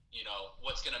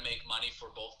what's going to make money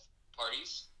for both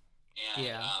parties, and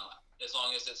Yeah. as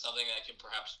long as it's something that can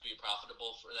perhaps be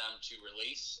profitable for them to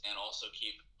release and also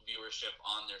keep viewership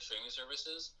on their streaming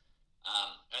services.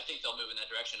 I think they'll move in that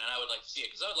direction, and I would like to see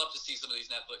it because I would love to see some of these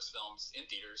Netflix films in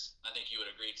theaters. I think you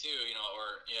would agree too,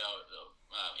 or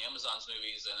Amazon's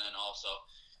movies, and then also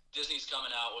Disney's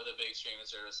coming out with a big streaming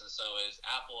service, and so is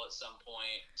Apple at some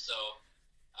point. So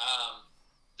um,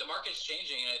 the market's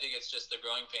changing, and I think it's just the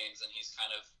growing pains, and he's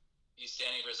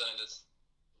standing for something that's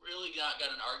really not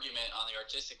got an argument on the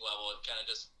artistic level. It kind of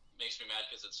just makes me mad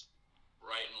because it's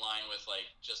right in line with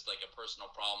just like a personal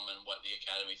problem and what the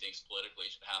Academy thinks politically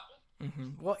should happen.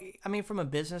 Mm-hmm. Well, I mean, from a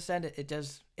business end, it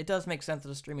does make sense that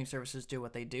the streaming services do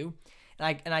what they do,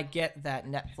 and I get that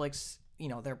Netflix,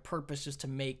 their purpose is to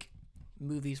make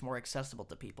movies more accessible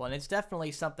to people, and it's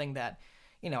definitely something that,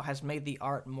 has made the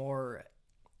art more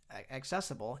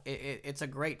accessible. It's a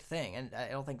great thing, and I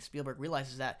don't think Spielberg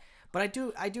realizes that. But I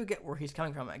do get where he's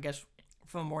coming from. I guess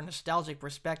from a more nostalgic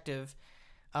perspective,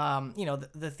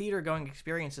 the theater going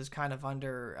experience is kind of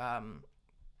under,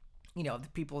 the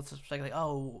people speculate,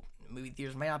 oh, movie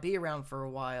theaters may not be around for a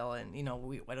while, and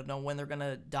I don't know when they're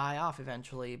gonna die off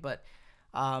eventually, but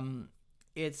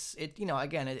it's a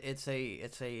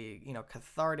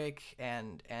cathartic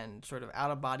and sort of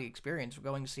out of body experience.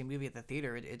 Going to see a movie at the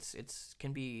theater, it's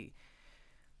can be,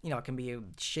 it can be a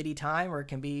shitty time, or it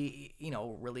can be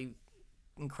really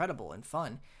incredible and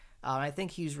fun. I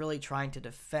think he's really trying to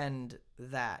defend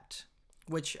that,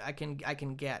 which I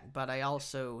can get, but I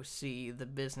also see the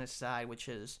business side, which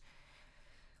is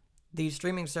these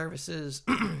streaming services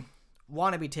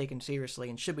want to be taken seriously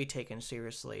and should be taken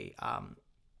seriously.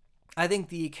 I think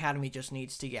the Academy just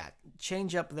needs to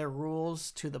change up their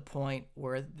rules to the point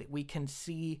where we can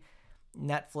see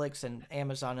Netflix and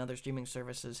Amazon and other streaming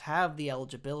services have the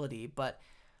eligibility, but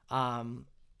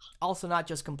also not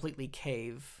just completely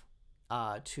cave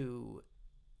to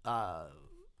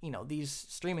these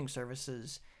streaming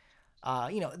services.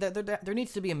 There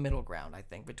needs to be a middle ground, I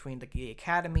think, between the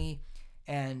Academy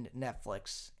and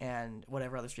Netflix and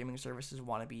whatever other streaming services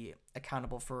want to be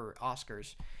accountable for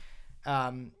Oscars.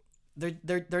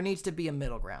 There needs to be a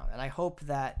middle ground, and I hope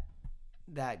that's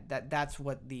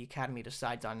what the Academy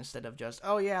decides on, instead of just,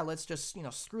 oh yeah, let's just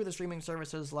screw the streaming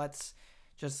services, let's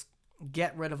just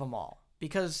get rid of them all,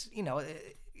 because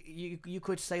you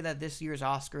could say that this year's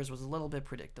Oscars was a little bit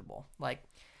predictable. Like,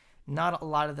 not a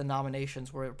lot of the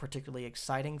nominations were particularly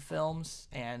exciting films,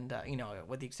 and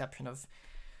with the exception of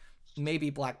maybe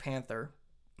Black Panther,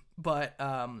 but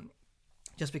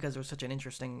just because it was such an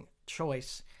interesting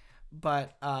choice.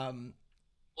 But well,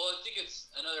 I think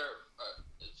it's another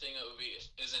thing that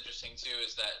is interesting too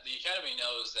is that the Academy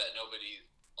knows that a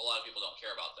lot of people don't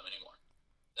care about them anymore.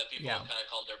 That people have kind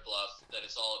of called their bluff. That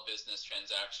it's all a business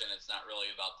transaction. It's not really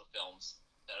about the films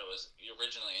that it was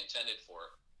originally intended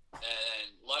for.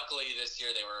 And luckily this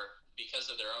year because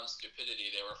of their own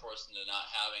stupidity, they were forced into not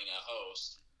having a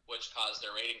host, which caused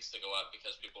their ratings to go up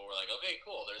because people were like, okay,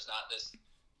 cool, there's not this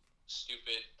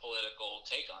stupid political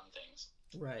take on things.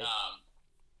 Right.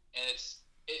 And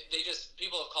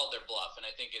people have called their bluff, and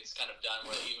I think it's kind of done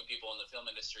where even people in the film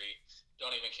industry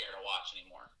don't even care to watch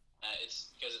anymore.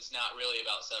 It's because it's not really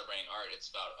about celebrating art. It's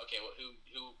about, okay, well,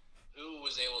 who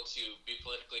was able to be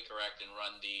politically correct and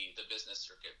run the business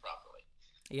circuit properly.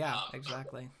 Yeah,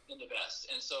 exactly. And the best.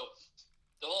 And so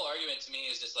the whole argument to me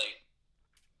is just like,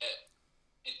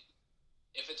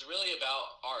 if it's really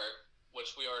about art,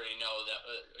 which we already know that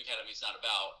Academy's not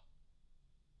about,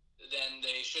 then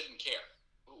they shouldn't care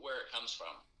where it comes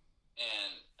from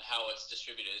and how it's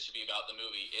distributed. It should be about the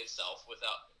movie itself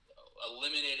without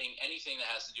eliminating anything that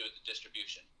has to do with the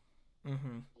distribution.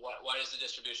 Mm-hmm. Why does the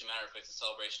distribution matter if it's a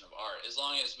celebration of art? As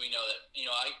long as we know that,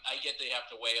 I get they have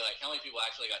to weigh, like, how many people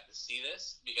actually got to see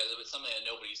this? Because if it's something that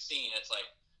nobody's seen, it's like,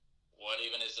 what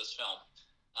even is this film?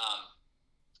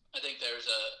 I think there's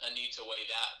a need to weigh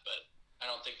that, but I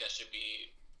don't think that should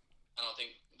be. I don't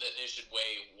think that it should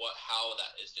weigh how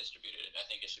that is distributed. I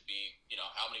think it should be,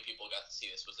 how many people got to see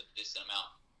this was a decent amount.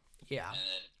 Yeah. And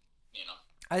then,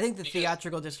 I think the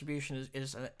theatrical distribution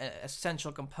is an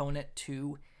essential component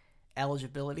to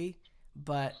eligibility,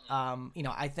 but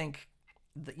I think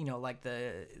like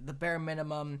the bare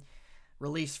minimum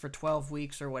release for 12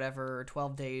 weeks or whatever,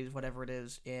 12 days, whatever it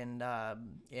is in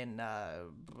LA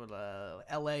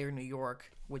or New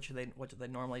York, which they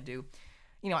normally do.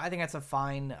 I think that's a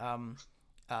fine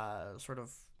sort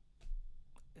of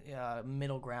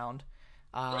middle ground.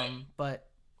 Right. But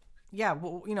yeah,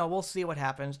 we'll see what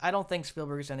happens. I don't think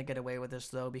Spielberg's going to get away with this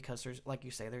though, because there's, like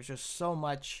you say, there's just so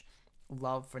much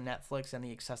love for Netflix and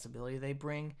the accessibility they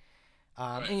bring.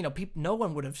 Right. And no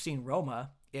one would have seen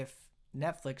Roma if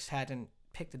Netflix hadn't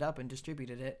picked it up and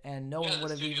distributed it, and no one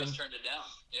would have even turned it down.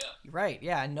 Yeah. Right.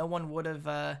 Yeah, and no one would have.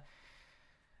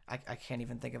 I can't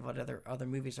even think of what other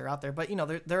movies are out there, but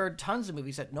there are tons of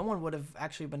movies that no one would have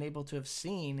actually been able to have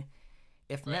seen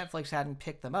if Netflix hadn't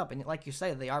picked them up. And like you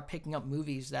say, they are picking up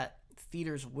movies that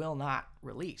theaters will not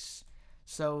release.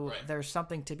 So there's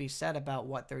something to be said about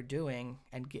what they're doing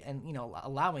and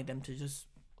allowing them to just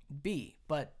be.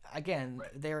 But again,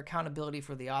 their accountability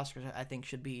for the Oscars, I think,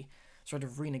 should be sort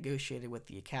of renegotiated with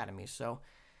the Academy. So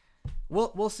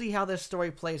we'll see how this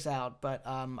story plays out, but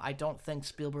I don't think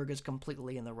Spielberg is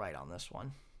completely in the right on this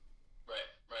one.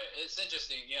 Right. It's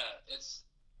interesting. Yeah, it's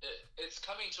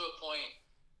coming to a point.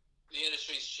 The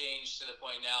industry's changed to the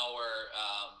point now where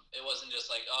it wasn't just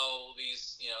like, oh,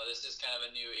 these, this is kind of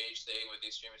a new age thing with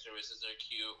these streaming services. They're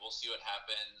cute. We'll see what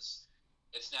happens.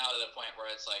 It's now to the point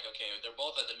where it's like, okay, they're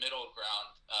both at the middle ground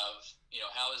of,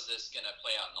 how is this going to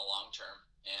play out in the long term?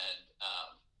 And,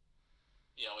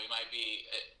 we might be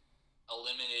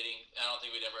eliminating, I don't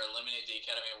think we'd ever eliminate the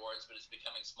Academy Awards, but it's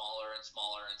becoming smaller and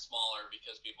smaller and smaller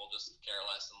because people just care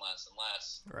less and less and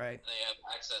less. Right. And they have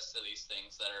access to these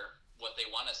things that are what they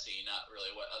want to see, not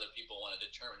really what other people want to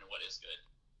determine what is good.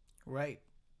 Right.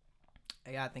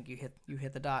 Yeah, I think you hit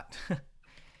the dot.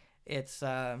 It's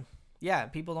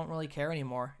people don't really care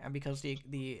anymore, and because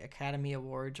the Academy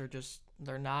Awards are just,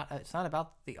 it's not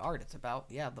about the art, it's about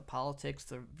the politics,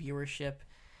 the viewership,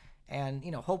 and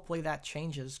hopefully that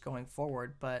changes going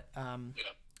forward, but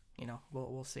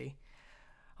we'll see.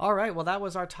 All right, well, that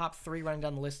was our top 3 running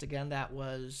down the list again. That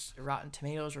was Rotten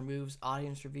Tomatoes removes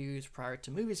audience reviews prior to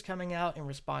movies coming out in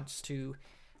response to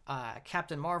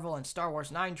Captain Marvel and Star Wars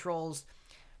 9 trolls.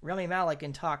 Rami Malek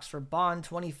in talks for Bond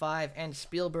 25, and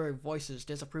Spielberg voices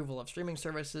disapproval of streaming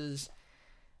services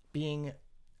being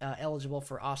eligible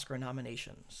for Oscar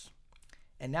nominations.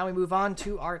 And now we move on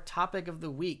to our topic of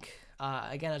the week.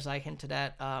 Again, as I hinted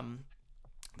at,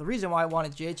 the reason why I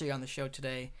wanted JJ on the show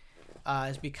today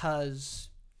is because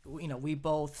we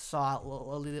both saw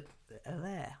Alita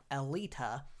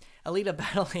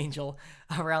Battle Angel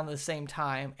around the same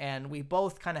time, and we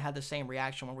both kind of had the same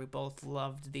reaction where we both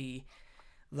loved the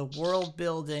world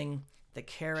building, the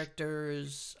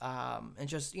characters, and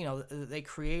just they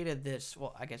created this.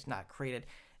 Well, I guess not created.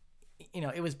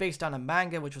 It was based on a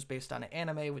manga, which was based on an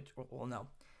anime,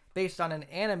 based on an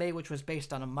anime, which was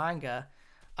based on a manga.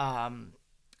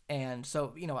 And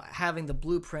so, having the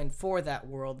blueprint for that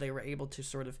world, they were able to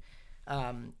sort of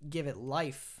give it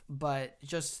life. But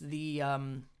just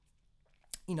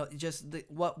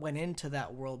what went into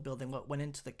that world building, what went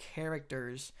into the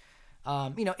characters,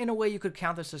 in a way you could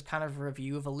count this as kind of a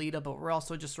review of Alita, but we're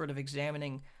also just sort of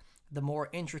examining the more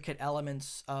intricate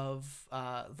elements of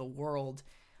the world.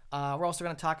 We're also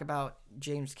going to talk about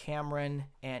James Cameron,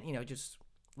 and just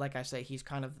like I say, he's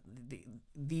kind of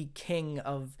the king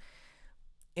of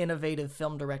innovative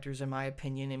film directors, in my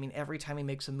opinion. I mean, every time he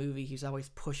makes a movie, he's always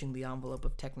pushing the envelope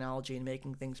of technology and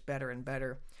making things better and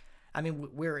better. I mean,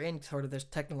 we're in sort of this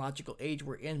technological age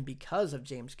we're in because of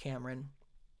James Cameron.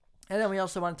 And then we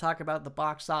also want to talk about the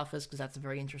box office because that's a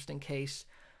very interesting case,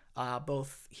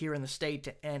 both here in the state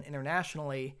and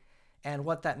internationally, and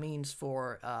what that means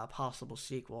for a possible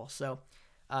sequel. So,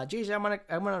 JJ,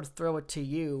 I'm gonna throw it to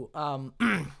you.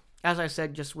 As I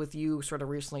said, just with you sort of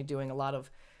recently doing a lot of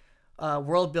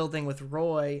world building with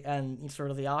Roy and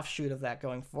sort of the offshoot of that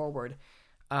going forward.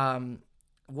 Um,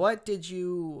 what did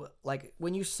you like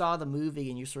when you saw the movie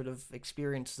and you sort of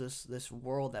experienced this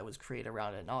world that was created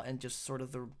around it, and just sort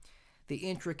of the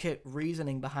intricate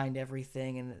reasoning behind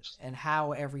everything and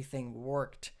how everything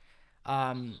worked?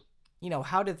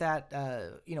 How did that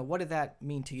what did that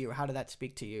mean to you? How did that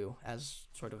speak to you as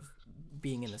sort of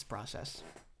being in this process?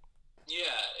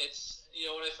 Yeah, it's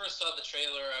when I first saw the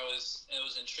trailer, I was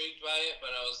intrigued by it,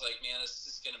 but I was like, man, this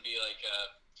is gonna be like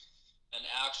an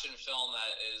action film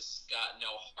that is got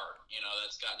no heart.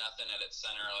 That's got nothing at its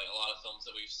center. Like a lot of films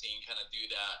that we've seen kind of do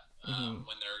that Mm-hmm.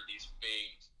 when there are these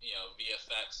big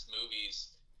VFX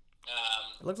movies.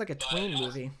 It looks like a But tween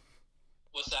movie.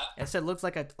 what's that? It said looks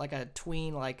like a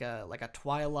tween, like a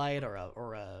Twilight or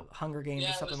a Hunger Games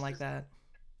or Yeah, it something was. like that.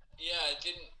 Yeah, it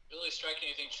didn't really strike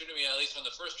anything true to me, at least from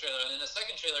the first trailer. And then the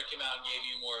second trailer came out and gave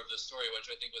you more of the story, which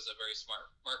I think was a very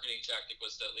smart marketing tactic,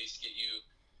 was to at least get you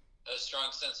a strong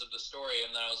sense of the story.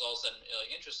 And then I was all of a sudden really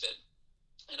interested.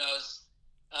 And I was,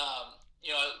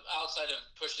 outside of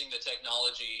pushing the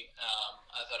technology,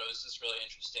 I thought it was just really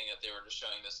interesting that they were just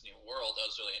showing this new world. I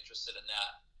was really interested in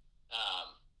that.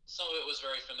 Some of it was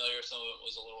very familiar, some of it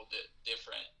was a little bit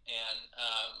different. And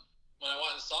when I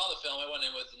went and saw the film, I went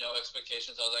in with no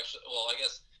expectations. I was actually, well, I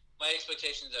guess my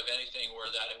expectations of anything were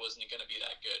that it wasn't going to be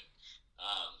that good.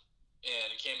 Um, and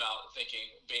it came out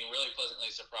being really pleasantly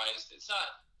surprised. It's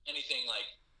not anything like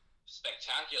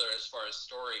spectacular as far as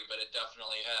story, but it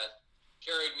definitely had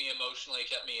carried me emotionally,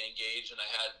 kept me engaged, and I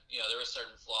had, there were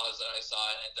certain flaws that I saw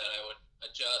in it that I would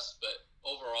adjust, but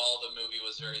overall the movie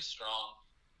was very strong.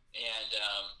 And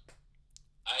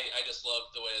I just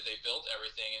loved the way that they built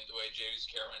everything and the way James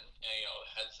Cameron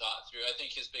had thought through. I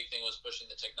think his big thing was pushing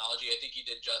the technology. I think he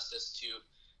did justice to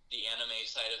the anime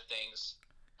side of things,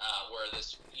 where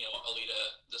this Alita,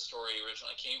 the story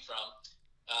originally came from.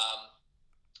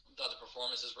 Thought the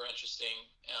performances were interesting.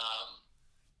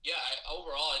 Yeah,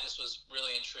 overall, I just was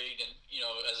really intrigued, and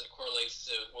as it correlates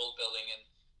to world building and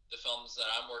the films that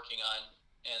I'm working on,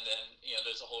 and then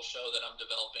there's a whole show that I'm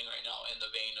developing right now in the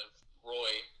vein of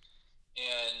Roy,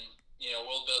 and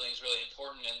world building is really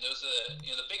important, and those are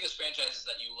the biggest franchises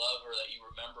that you love or that you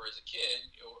remember as a kid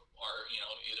are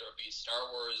either be Star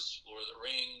Wars, Lord of the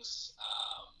Rings,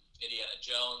 Indiana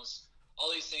Jones. All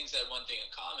these things had one thing in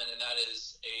common, and that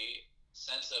is a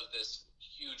sense of this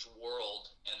huge world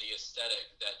and the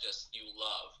aesthetic that just you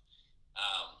love.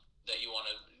 That you want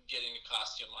to get in a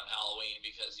costume on Halloween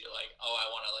because you're like, oh, I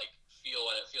want to like feel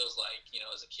what it feels like,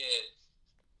 as a kid.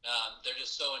 They're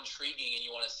just so intriguing, and you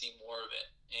want to see more of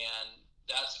it. And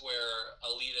that's where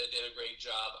Alita did a great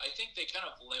job. I think they kind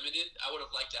of limited. I would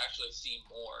have liked to actually see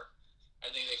more. I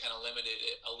think they kind of limited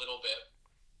it a little bit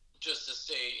just to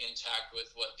stay intact with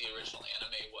what the original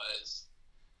anime was.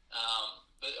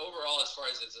 But overall, as far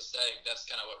as its aesthetic, that's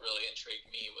kind of what really intrigued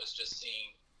me, was just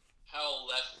seeing how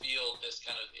left field this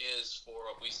kind of is for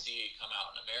what we see come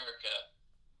out in America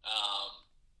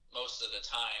most of the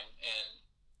time. And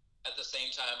at the same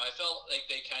time, I felt like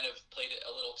they kind of played it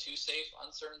a little too safe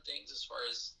on certain things, as far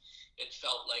as it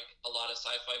felt like a lot of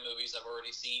sci-fi movies I've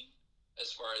already seen, as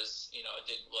far as, it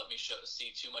didn't let me see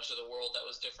too much of the world that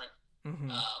was different. Mm-hmm.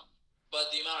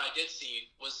 But the amount I did see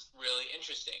was really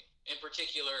interesting. In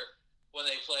particular, when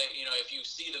they play, if you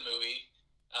see the movie,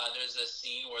 there's a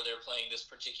scene where they're playing this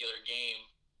particular game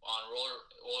on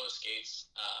roller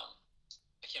skates.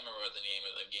 I can't remember what the name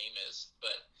of the game is,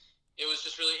 but it was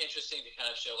just really interesting to kind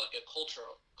of show like a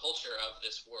culture of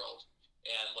this world,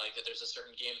 and like that there's a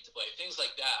certain game to play. Things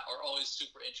like that are always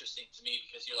super interesting to me,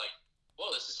 because you're like,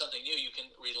 whoa, this is something new. You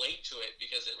can relate to it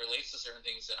because it relates to certain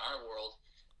things in our world,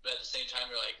 but at the same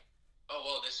time, you're like, oh,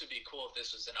 well, this would be cool if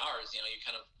this was in ours. You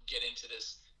kind of get into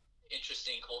this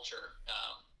interesting culture,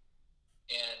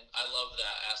 and I love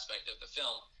that aspect of the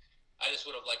film. I just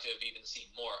would have liked to have even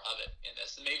seen more of it in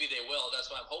this, and maybe they will.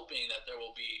 That's why I'm hoping that there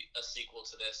will be a sequel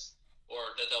to this,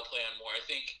 or that they'll play on more. I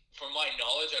think, from my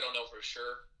knowledge, I don't know for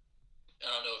sure. I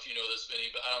don't know if you know this,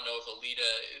 Vinny, but I don't know if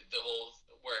Alita, the whole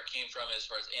where it came from as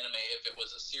far as anime, if it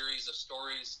was a series of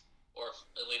stories, or if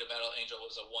Alita Battle Angel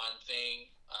was a one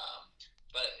thing.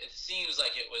 But it seems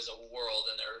like it was a world,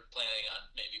 and they're planning on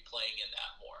maybe playing in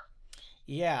that more.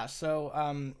 Yeah,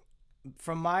 so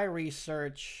from my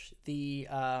research,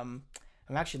 I'm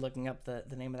actually looking up the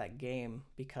name of that game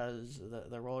because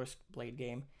the rollerblade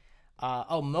game.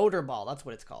 Motorball, that's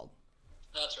what it's called.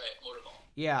 That's right, Motorball.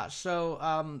 Yeah,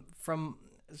 so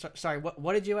sorry,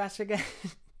 what did you ask again?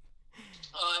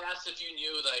 I asked if you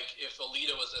knew, like, if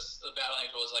Alita was the Battle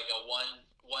Angel was like a one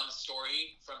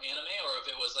story from anime, or if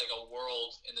it was like a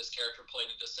world and this character played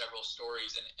into several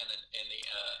stories, and in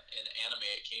anime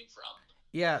it came from.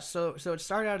 Yeah, so it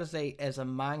started out as a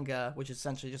manga, which is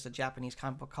essentially just a Japanese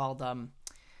comic book called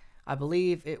I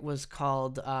believe it was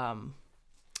called I'm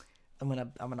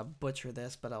gonna butcher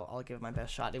this, but I'll give it my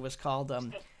best shot. It was called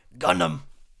Gundam.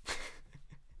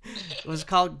 It was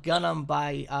called Gundam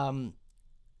by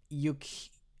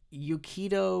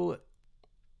Yukito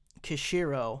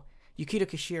Kishiro. Yukito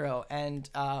Kishiro, and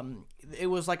it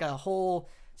was like a whole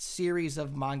series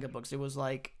of manga books. It was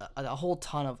like a whole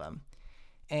ton of them,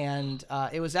 and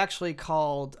it was actually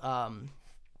called.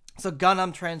 So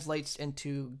Gundam translates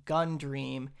into Gun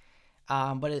Dream,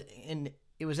 but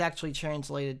it was actually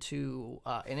translated to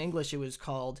in English. It was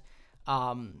called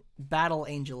Battle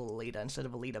Angel Alita instead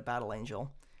of Alita Battle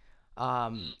Angel.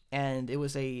 And it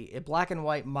was a black and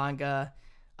white manga,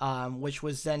 which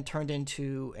was then turned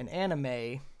into an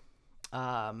anime.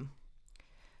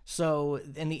 So,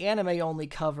 and the anime only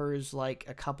covers like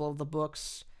a couple of the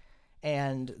books,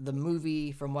 and the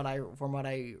movie, from what I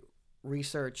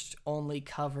researched, only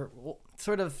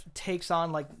sort of takes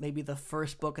on like maybe the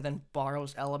first book and then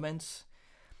borrows elements.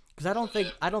 Because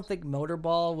I don't think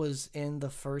Motorball was in the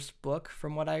first book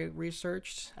from what I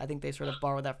researched. I think they sort of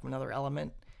borrowed that from another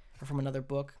element or from another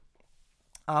book.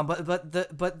 But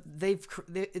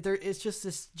there is just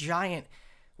this giant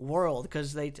world,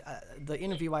 because the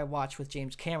interview I watched with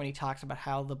James Cameron, he talks about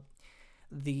how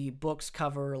the books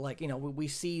cover, like, we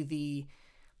see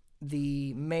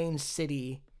the main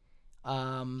city,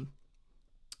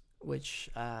 which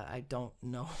I don't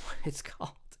know what it's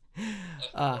called.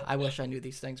 I wish I knew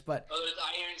these things, but there's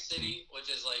Iron City,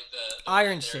 which is like the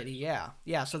Iron City, yeah.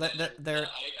 So that they're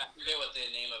I forget what the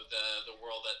name of the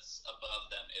world that's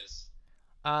above them is.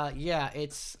 yeah,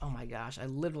 it's, oh my gosh, I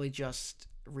literally just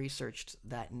researched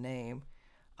that name,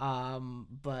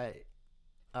 but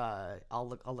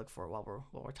I'll look for it while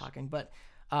we're talking, but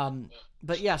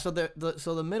yeah, so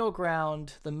the middle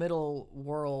ground, the middle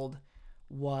world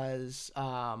was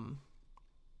Zalem.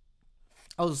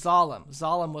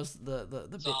 Zalem was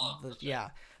yeah.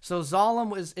 So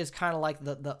Zalem is kind of like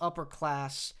the upper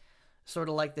class, sort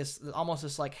of like this, almost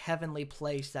this like heavenly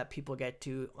place that people get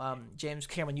to. James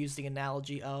Cameron used the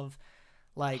analogy of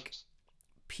like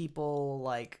people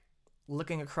like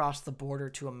looking across the border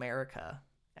to America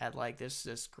at like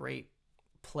this great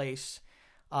place,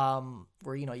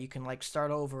 where you can like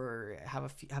start over,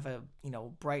 have a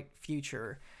bright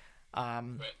future.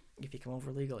 Right. If you come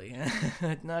over legally.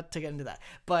 Not to get into that,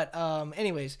 but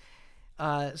anyways,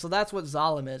 so that's what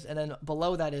Zalem is, and then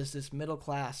below that is this middle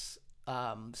class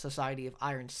society of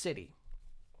Iron City,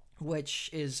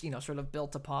 which is sort of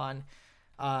built upon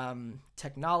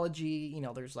technology.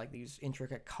 There's like these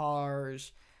intricate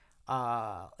cars,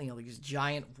 these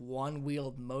giant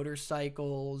one-wheeled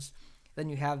motorcycles. Then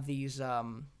you have these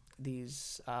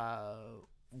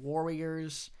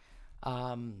warriors,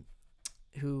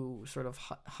 who sort of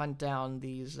hunt down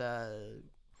these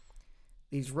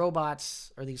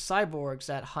robots, or these cyborgs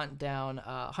that hunt down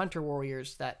hunter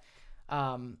warriors that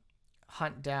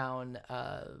hunt down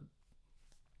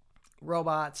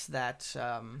robots that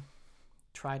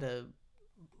try to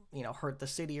hurt the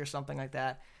city or something like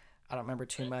that. I don't remember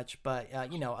too much, but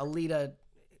Alita,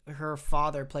 her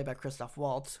father, played by Christoph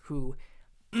Waltz, who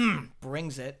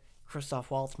brings it.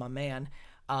 Christoph Waltz, my man.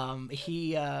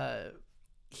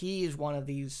 He is one of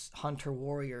these hunter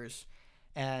warriors,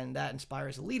 and that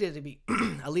inspires Alita to be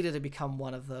Alita to become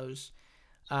one of those.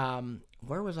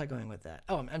 Where was I going with that?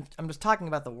 Oh, I'm just talking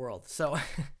about the world. So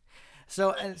those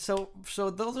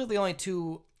are the only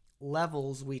two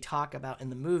levels we talk about in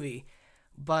the movie,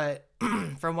 but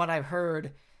from what I've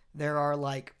heard, there are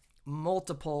like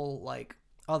multiple like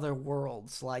other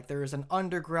worlds. Like there's an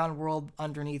underground world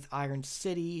underneath Iron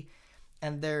City.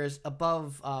 And there's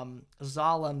above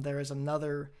Zalem, there is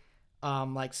another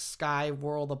like sky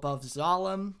world above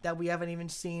Zalem that we haven't even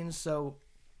seen. So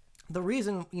the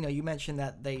reason, you mentioned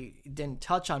that they didn't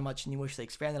touch on much and you wish they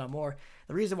expanded on more,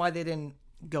 the reason why they didn't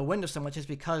go into so much is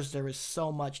because there is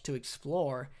so much to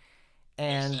explore,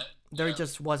 and there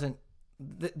just wasn't,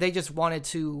 they just wanted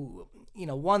to,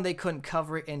 one, they couldn't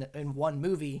cover it in one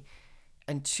movie,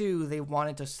 and two, they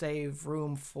wanted to save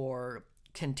room for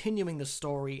continuing the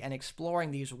story and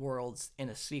exploring these worlds in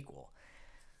a sequel.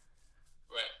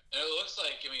 Right. And it looks like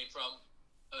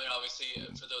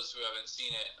who haven't seen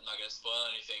it, I'm not going to spoil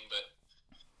anything, but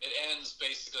it ends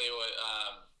basically with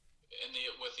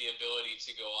the ability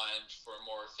to go on for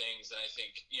more things. And I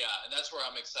think, and that's where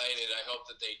I'm excited. I hope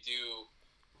that they do.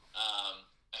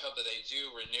 I hope that they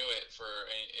do renew it for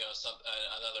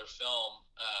another film,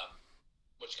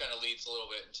 which kind of leads a little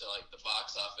bit into like the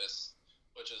box office,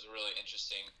 which is a really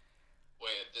interesting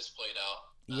way that this played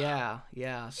out. Yeah.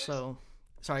 So,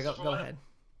 sorry, go ahead.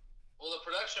 Well, the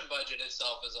production budget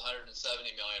itself is $170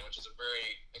 million, which is a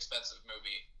very expensive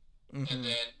movie. Mm-hmm. And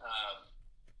then,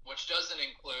 which doesn't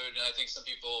include, and I think some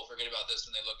people forget about this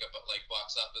when they look up like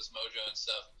Box Office Mojo and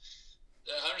stuff.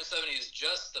 The 170 is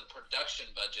just the production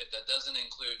budget. That doesn't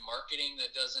include marketing.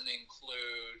 That doesn't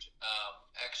include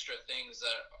extra things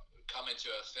that come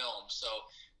into a film. So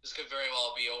this could very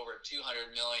well be over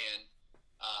 $200 million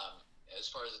as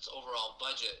far as its overall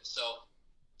budget. So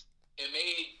it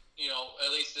made,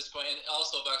 at least this point, and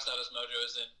also Box Office Mojo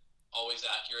isn't always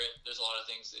accurate. There's a lot of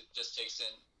things it just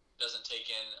doesn't take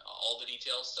in all the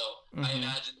details. So I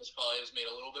imagine this probably has made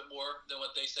a little bit more than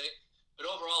what they say. But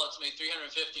overall, it's made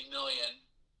 $350 million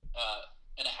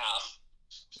and a half.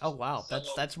 Oh wow, so,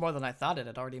 that's more than I thought it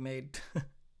had already made.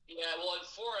 Yeah, well, and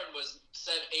foreign was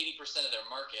said 80% of their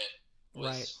market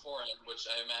was foreign, which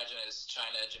I imagine is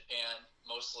China, Japan,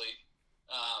 mostly.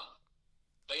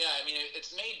 But yeah, I mean,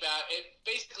 it's made back. It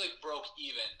basically broke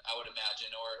even, I would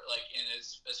imagine, or like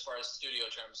as far as studio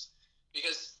terms,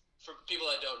 because for people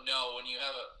that don't know, when you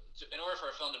have in order for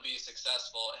a film to be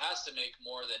successful, it has to make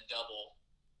more than double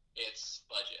its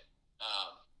budget.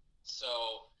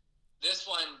 So this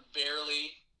one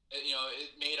barely, it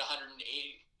made $180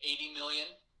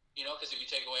 million. Because if you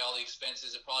take away all the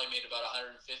expenses, it probably made about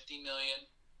 $150 million,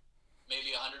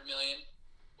 maybe $100 million,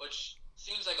 which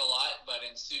seems like a lot, but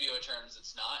in studio terms,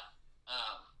 it's not.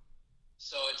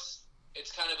 So it's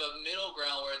kind of a middle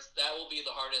ground where that will be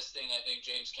the hardest thing I think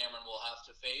James Cameron will have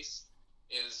to face,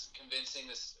 is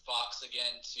convincing this Fox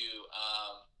again to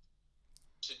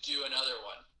do another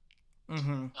one.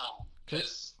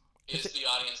 Because is the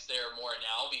audience there more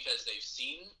now because they've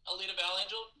seen Alita Battle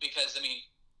Angel? Because I mean,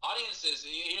 audiences.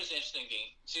 Here's the interesting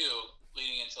thing too,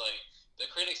 leading into like the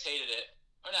critics hated it,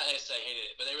 or not necessarily hated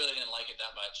it, but they really didn't like it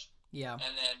that much. Yeah.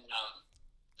 And then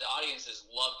the audiences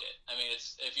loved it. I mean,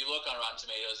 if you look on Rotten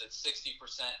Tomatoes, it's 60%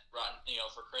 rotten,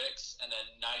 for critics, and then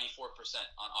 94%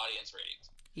 on audience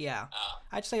ratings. Yeah.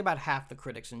 I'd say about half the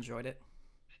critics enjoyed it.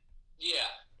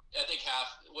 Yeah, I think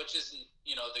half, which isn't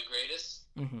the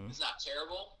greatest. It's not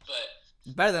terrible, but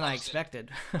better than I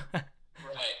expected.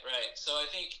 Right. So I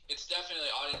think it's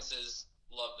definitely audiences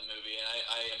love the movie, and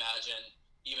I imagine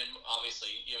even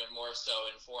more so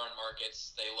in foreign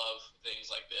markets, they love things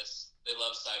like this. They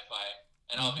love sci-fi,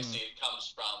 and obviously it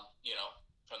comes from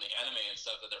from the anime and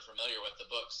stuff that they're familiar with, the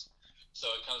books.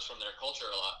 So it comes from their culture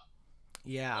a lot.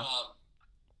 Yeah.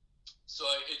 So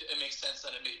it makes sense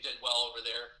that it did well over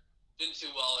there. Didn't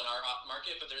do well in our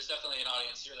market, but there's definitely an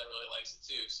audience here that really likes it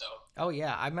too. So. Oh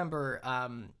yeah, I remember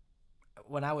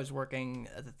when I was working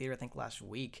at the theater, I think last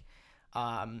week,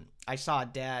 I saw a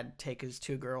dad take his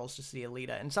two girls to see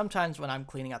Alita. And sometimes when I'm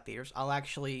cleaning out theaters, I'll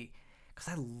actually, because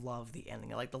I love the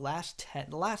ending, like the last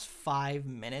 5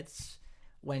 minutes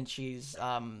when she's,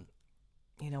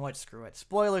 you know what, screw it.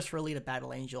 Spoilers for Alita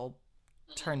Battle Angel.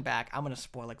 Turn back. I'm gonna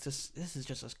spoil it. This is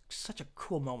just such a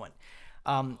cool moment.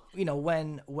 When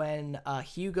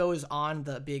Hugo is on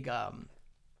the big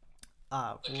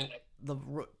the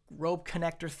rope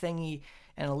connector thingy,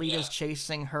 and Alita's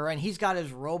chasing her, and he's got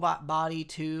his robot body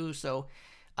too, so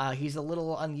he's a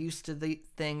little unused to the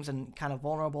things and kind of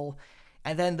vulnerable.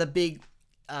 And then the big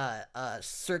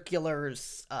circular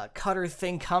cutter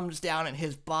thing comes down, and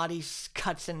his body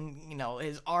cuts, and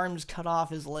his arms cut off,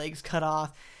 his legs cut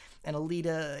off, and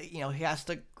Alita, he has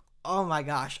to. Oh my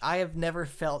gosh, I have never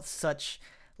felt such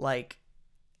an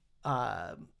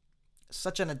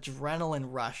adrenaline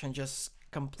rush and just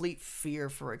complete fear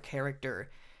for a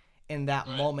character in that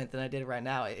moment than I did right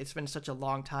now. It's been such a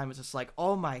long time. It's just like,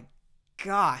 oh my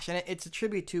gosh. And it's a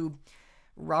tribute to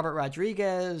Robert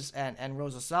Rodriguez and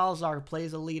Rosa Salazar, who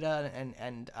plays Alita,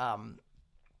 and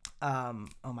oh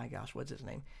my gosh, what's his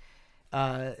name?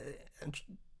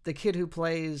 The kid who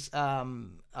plays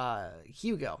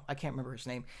Hugo. I can't remember his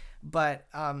name. But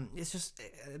it's just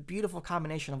a beautiful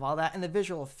combination of all that. And the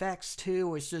visual effects,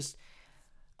 too, is just...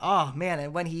 Oh, man.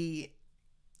 And when he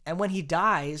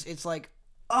dies, it's like,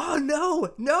 oh,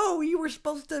 no, you were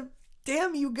supposed to...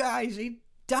 Damn you guys, he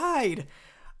died.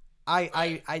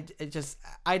 I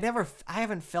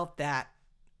haven't felt that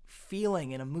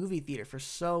feeling in a movie theater for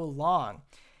so long.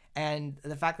 And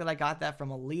the fact that I got that from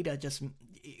Alita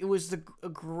it was a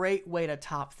great way to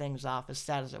top things off, as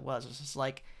sad as it was. It's just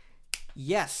like,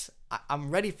 Yes,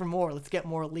 I'm ready for more. Let's get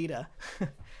more Alita.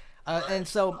 And Right.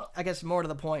 so, I guess more to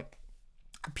the point,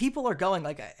 people are going,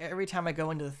 like, every time I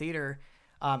go into the theater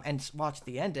and watch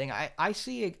the ending, I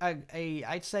see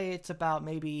I'd say it's about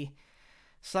maybe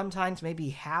sometimes maybe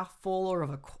half full or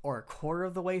a quarter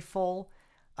of the way full,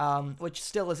 which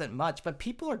still isn't much. But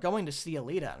people are going to see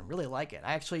Alita and really like it.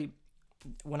 I actually,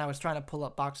 when I was trying to pull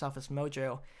up Box Office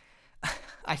Mojo,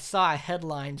 I saw a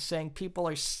headline saying people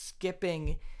are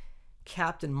skipping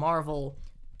Captain Marvel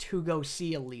to go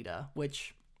see Alita,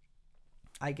 which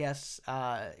I guess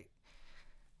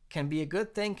can be a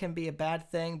good thing, can be a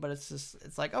bad thing, but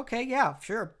it's like, okay, yeah,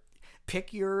 sure,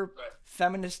 pick your Right.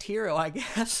 feminist hero, I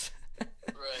guess.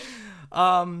 Right.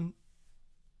 um,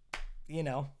 you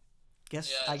know, Yeah.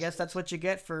 I guess that's what you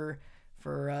get for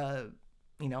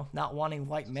not wanting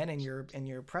white men in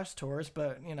your press tours,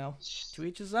 but to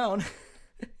each his own.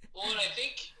 Well, and I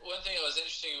think one thing that was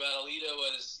interesting about Alita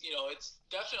was, it's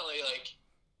definitely like,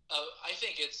 I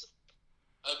think it's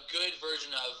a good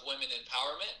version of women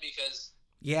empowerment because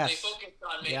they Yes. focused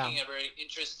on Yeah. making a very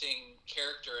interesting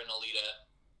character in Alita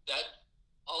that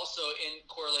also in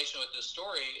correlation with the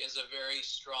story is a very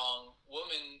strong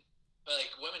women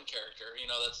character,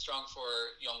 that's strong for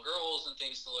young girls and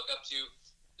things to look up to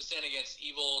stand against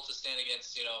evil, to stand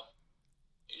against,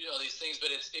 these things, but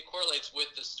it correlates with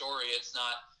the story. It's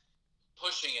not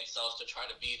pushing itself to try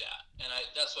to be that. And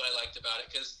that's what I liked about it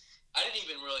because I didn't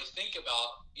even really think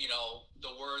about,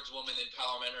 the words woman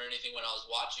empowerment or anything when I was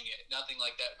watching it. Nothing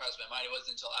like that crossed my mind. It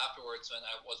wasn't until afterwards when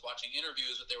I was watching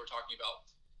interviews that they were talking about,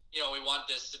 we want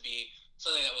this to be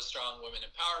something that was strong women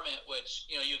empowerment, which,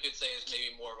 you could say is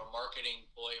maybe more of a marketing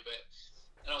ploy, but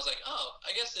and I was like, oh,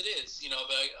 I guess it is,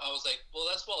 but I was like, well,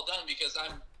 that's well done because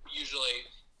I'm usually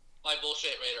my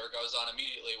bullshit radar goes on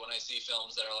immediately when I see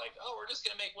films that are like, oh, we're just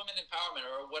going to make women empowerment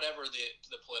or whatever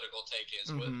the political take is.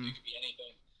 Mm-hmm. It could be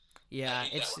anything. I Yeah,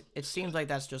 hate that one. it seems like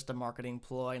that's just a marketing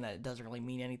ploy and that it doesn't really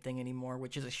mean anything anymore,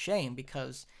 which is a shame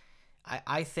because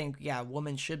I think, yeah,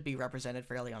 women should be represented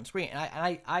fairly on screen.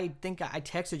 And I think I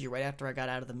texted you right after I got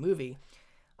out of the movie,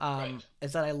 Right.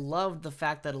 is that I loved the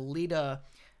fact that Alita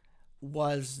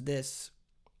was this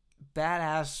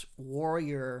badass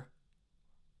warrior,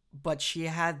 but she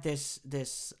had this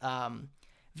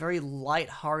very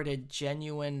light-hearted,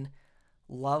 genuine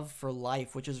love for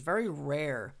life, which is very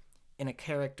rare in a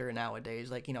character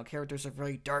nowadays. Like, characters are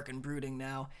very dark and brooding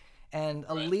now. And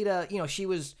Right. Alita,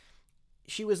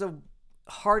 she was a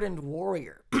hardened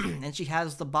warrior and she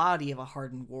has the body of a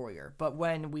hardened warrior. But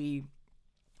when we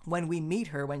meet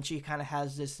her, when she kind of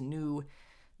has this new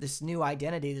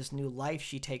identity, this new life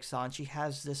she takes on, she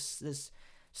has this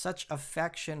such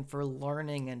affection for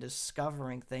learning and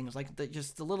discovering things, like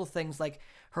just the little things, like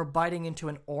her biting into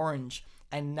an orange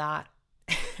and not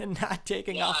and not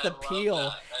taking Yeah, off I the love peel, that.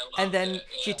 I and loved then it.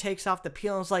 she Yeah. takes off the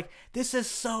peel and is like, this is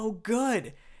so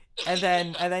good. And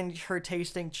then her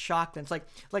tasting chocolate, it's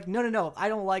like, no, no, no, I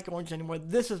don't like orange anymore,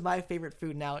 this is my favorite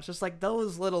food now. It's just like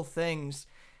those little things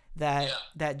that Yeah.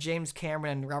 that James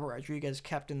Cameron and Robert Rodriguez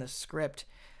kept in the script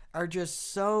are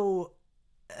just so,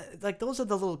 like, those are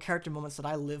the little character moments that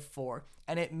I live for,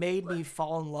 and it made me Right.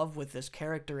 fall in love with this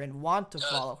character and want to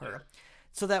follow Yeah. her,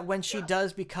 so that when she Yeah.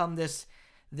 does become this,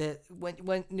 the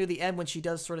when near the end, when she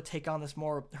does sort of take on this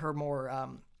more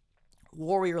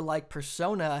warrior like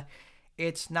persona,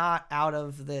 it's not out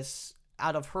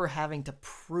of her having to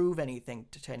prove anything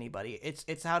to anybody.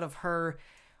 It's out of her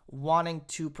wanting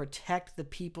to protect the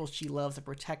people she loves and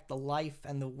protect the life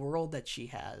and the world that she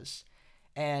has.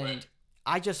 Right. And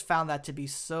I just found that to be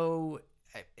so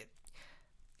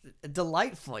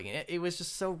delightful. It was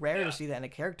just so rare to Yeah. see that in a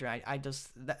character. I just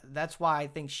that's why I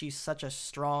think she's such a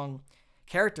strong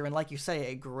character, and, like you say,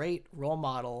 a great role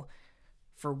model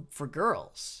for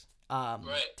girls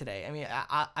Right. today. I mean,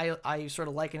 I sort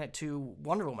of liken it to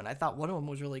Wonder Woman. I thought Wonder Woman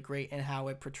was really great in how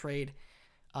it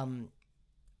um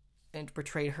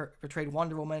portrayed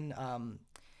Wonder Woman,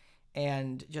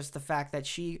 and just the fact that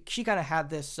she kind of had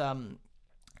this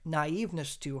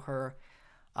naiveness to her,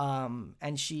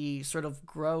 and she sort of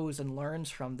grows and learns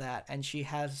from that, and she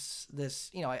has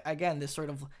this, again, this sort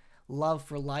of love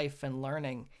for life and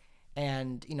learning.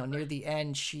 And near Right. the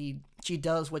end, she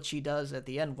does what she does at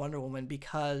the end, Wonder Woman,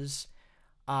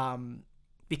 um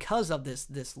because of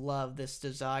this love, this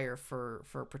desire for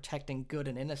protecting good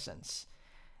and innocence.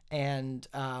 And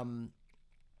I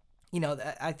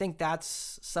think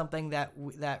that's something that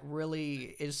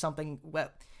really is something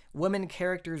that women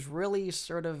characters really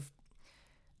sort of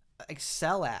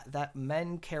excel at, that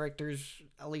men characters,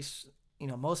 at least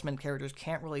most men characters,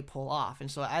 can't really pull off. And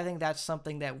so I think that's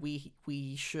something that we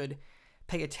should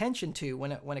pay attention to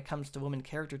when it comes to women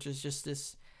characters, is just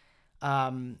this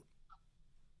um,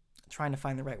 trying to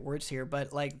find the right words here,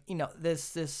 but like, you know,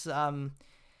 this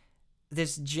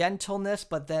gentleness,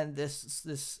 but then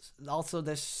this also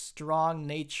this strong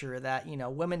nature that, you know,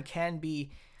 women can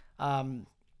be um,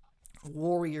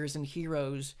 warriors and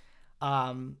heroes,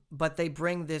 but they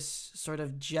bring this sort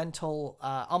of gentle,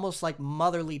 almost like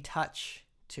motherly touch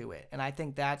to it, and I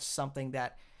think that's something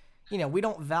that, you know, we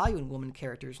don't value in women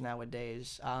characters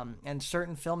nowadays. And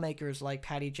certain filmmakers like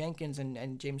Patty Jenkins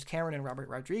and James Cameron and Robert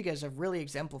Rodriguez have really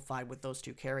exemplified with those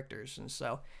two characters, and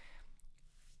so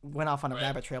went off on a Right.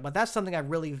 rabbit trail. But that's something I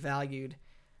really valued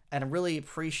and really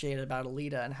appreciated about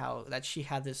Alita, and how that she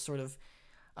had this sort of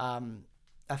um,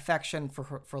 affection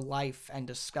for life and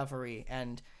discovery,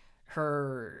 and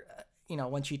her, you know,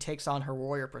 when she takes on her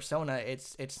warrior persona,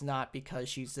 it's not because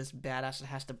she's this badass that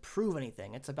has to prove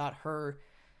anything. It's about her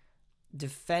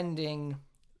defending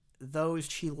those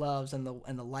she loves and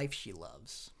the life she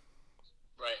loves.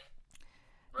 Right.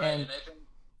 Right. And And I think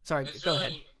sorry, it's go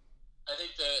ahead. really, I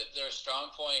think their strong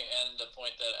point and the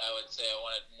point that I would say I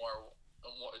wanted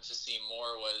more to see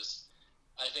more was,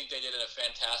 I think they did a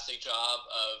fantastic job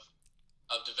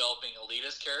of developing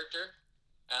Alita's character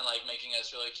and like making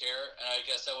us really care. And I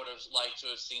guess I would have liked to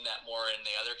have seen that more in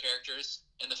the other characters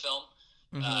in the film,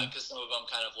 Mm-hmm. because some of them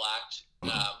kind of lacked,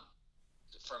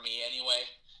 for me anyway.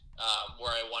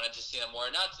 Where I wanted to see them more,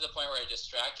 not to the point where I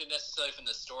distracted necessarily from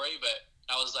the story, but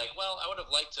I was like, well, I would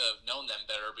have liked to have known them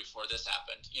better before this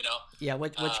happened, you know? Yeah,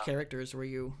 which Uh, characters were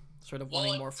you sort of well,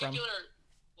 wanting in more from? particular,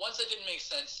 ones that didn't make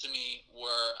sense to me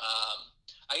were,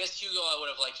 I guess Hugo I would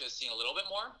have liked to have seen a little bit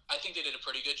more. I think they did a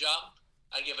pretty good job.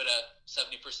 I'd give it a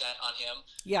 70% on him.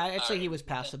 Yeah, I'd say he was 80%.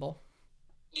 passable.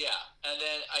 Yeah, and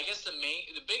then I guess the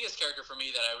biggest character for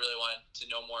me that I really wanted to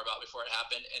know more about before it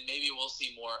happened, and maybe we'll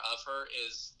see more of her,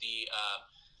 is the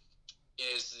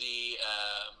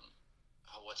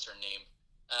oh, what's her name?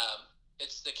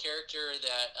 It's the character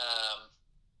that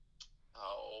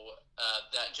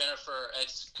that Jennifer.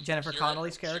 It's Jennifer Kira,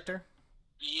 Connelly's character.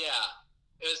 yeah,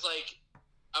 it was like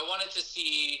I wanted to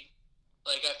see.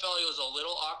 Like I felt it was a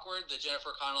little awkward, the Jennifer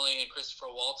Connelly and Christopher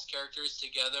Waltz characters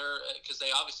together, because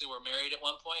they obviously were married at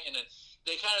one point, and then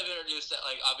they kind of introduced that,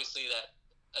 like, obviously that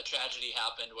a tragedy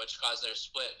happened which caused their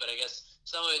split, but I guess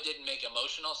some of it didn't make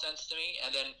emotional sense to me, and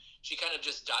then she kind of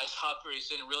just dies off pretty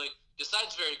soon and really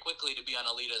decides very quickly to be on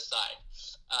Alita's side.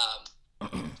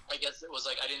 Um, I guess it was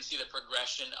like I didn't see the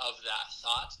progression of that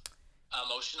thought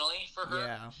emotionally for her.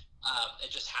 Yeah. It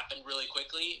just happened really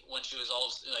quickly when she was all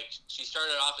like, she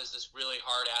started off as this really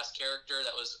hard ass character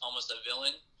that was almost a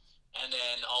villain, and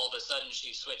then all of a sudden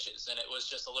she switches, and it was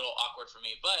just a little awkward for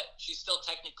me. But she's still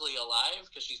technically alive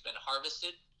because she's been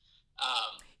harvested.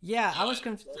 Yeah, You I know,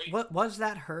 was what was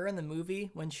that her in the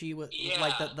movie when she was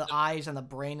like yeah, the eyes and the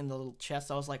brain and the little chest?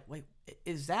 I was like, wait,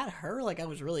 is that her? Like I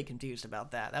was really confused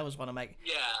about that. That was one of my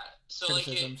yeah. So like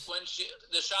criticisms. when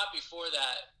the shot before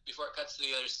that, before it cuts to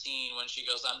the other scene, when she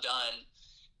goes, "I'm done,"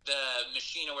 the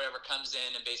machine or whatever comes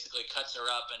in and basically cuts her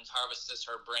up and harvests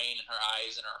her brain and her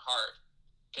eyes and her heart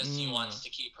because he Mm. wants to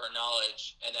keep her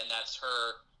knowledge, and then that's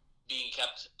her being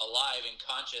kept alive and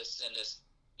conscious in this,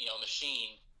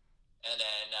 machine. And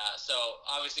then, so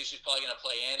obviously she's probably going to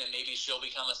play in, and maybe she'll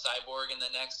become a cyborg in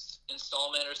the next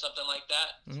installment or something like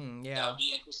that. Mm, That yeah. would be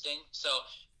interesting. So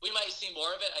we might see more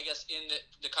of it. I guess in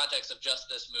the context of just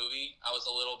this movie, I was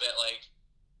a little bit like,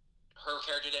 her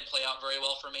character didn't play out very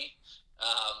well for me,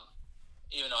 um,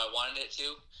 even though I wanted it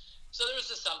to. So there was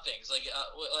just some things like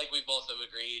we both have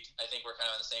agreed. I think we're kind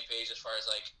of on the same page as far as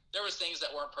like there was things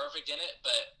that weren't perfect in it,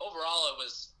 but overall it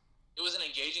was an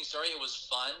engaging story. It was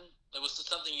fun. It was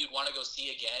something you'd want to go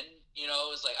see again. It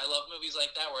was like I love movies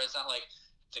like that where it's not like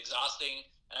it's exhausting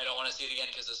and I don't want to see it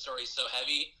again because the story's so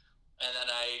heavy. And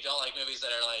then I don't like movies that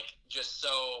are like just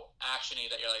so actiony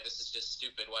that you're like, this is just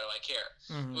stupid. Why do I care?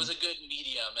 It Mm-hmm. was a good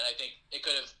medium, and I think it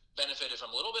could have benefited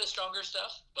from a little bit of stronger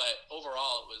stuff. But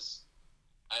overall,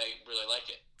 I really like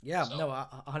it. Yeah, So no, I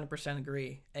 100%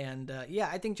 agree. And yeah,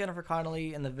 I think Jennifer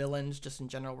Connelly and the villains, just in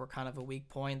general, were kind of a weak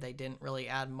point. They didn't really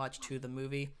add much to the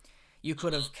movie. You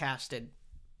could have casted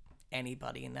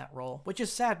anybody in that role, which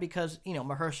is sad because, you know,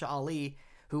 Mahershala Ali,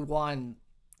 who won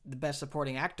the Best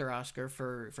Supporting Actor Oscar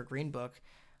for Green Book,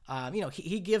 you know,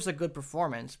 he gives a good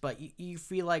performance, but you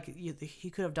feel like he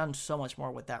could have done so much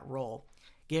more with that role,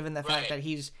 given the fact right, that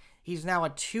he's now a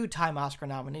 2-time Oscar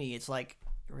nominee. It's like,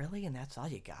 really, and that's all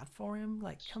you got for him?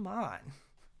 Like, come on.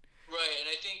 right, and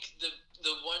I think the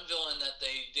one villain that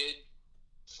they did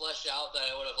flesh out that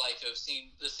I would have liked to have seen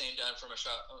the same done for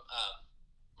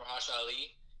Mahershala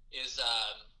Ali is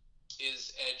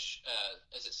Edge.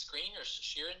 Is it Screen or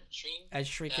Shireen? Shireen? As Uh,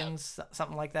 Shriekins,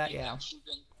 something like that. yeah,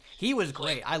 Yeah. He was Who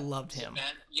played great. I loved him.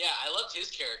 Superman. Yeah, I loved his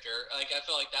character. Like, I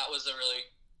felt like that was a really,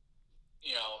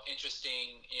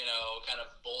 interesting, kind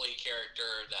of bully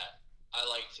character that I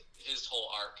liked his whole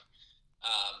arc,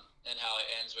 and how it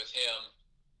ends with him.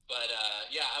 But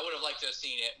yeah, I would have liked to have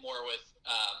seen it more with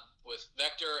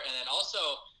Vector, and then also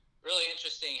really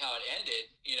interesting how it ended.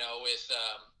 With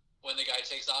when the guy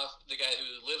takes off, the guy who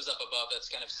lives up above, that's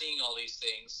kind of seeing all these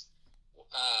things.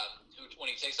 Who, when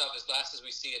he takes off his glasses,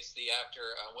 we see it's the actor.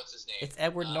 What's his name? It's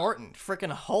Edward Norton,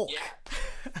 freaking Hulk.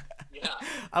 Yeah, yeah.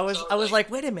 I was So I was like,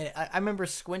 wait a minute. I remember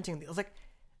squinting. I was like,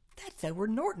 that's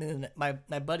Edward Norton. And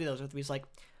my buddy that was with me was like,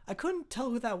 I couldn't tell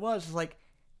who that was. It's like,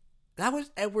 that was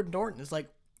Edward Norton. It's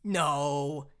like,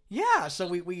 no, yeah. So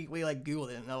we like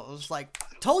Googled it, and I was like,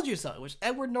 told you so. It was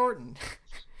Edward Norton.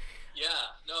 Yeah,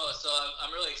 no, so I'm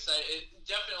really excited. It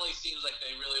definitely seems like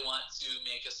they really want to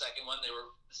make a second one. They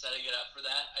were setting it up for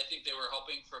that. I think they were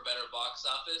hoping for a better box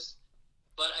office,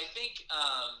 but I think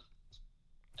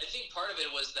part of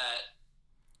it was that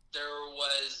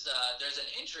there's an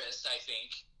interest, I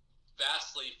think,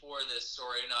 vastly for this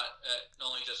story, not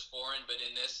only just foreign, but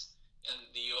in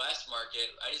the U.S.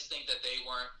 market. I just think that they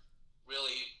weren't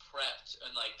really prepped,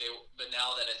 and but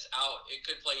now that it's out, it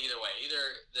could play either way.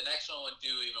 Either the next one would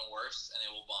do even worse and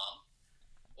it will bomb,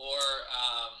 or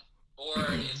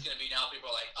it's going to be now people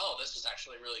are like, oh, this is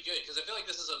actually really good, because I feel like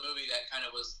this is a movie that kind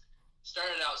of was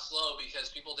started out slow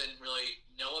because people didn't really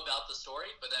know about the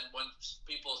story, but then when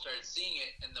people started seeing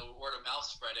it and the word of mouth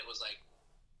spread, it was like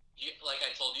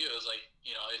I told you, it was like,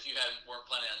 if you weren't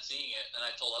planning on seeing it, and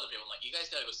I told other people, I'm like, you guys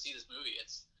got to go see this movie.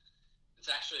 It's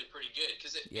actually pretty good,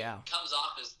 because it comes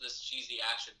off as this cheesy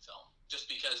action film just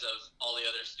because of all the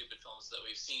other stupid films that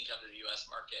we've seen come to the U.S.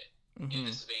 market in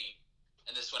this vein,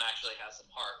 and this one actually has some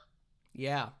heart.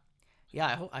 Yeah,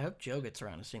 I hope Joe gets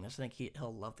around to seeing this. I think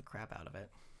he'll love the crap out of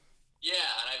it. Yeah,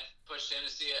 and I've pushed him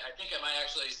to see it. I think I might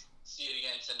actually see it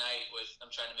again tonight. I'm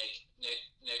trying to make Nick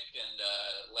and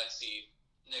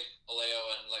Nick Aleo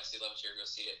and Lexi Levitier go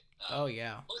see it. Oh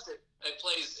yeah. Plus it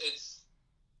plays.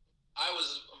 I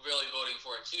was really voting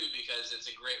for it too, because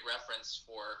it's a great reference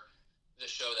for the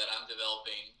show that I'm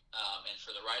developing, and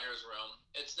for the writers' room.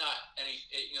 It's not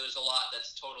there's a lot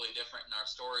that's totally different in our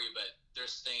story, but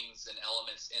there's things and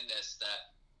elements in this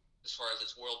that, as far as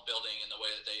its world building and the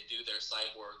way that they do their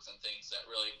cyborgs and things, that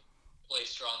really play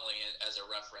strongly as a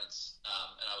reference.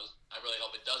 And I really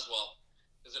hope it does well,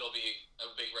 because it'll be a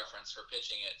big reference for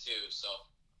pitching it too. So.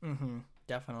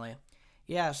 Definitely.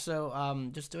 Yeah. So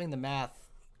just doing the math,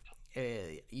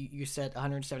 you said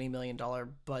 $170 million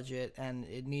budget, and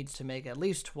it needs to make at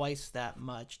least twice that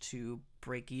much to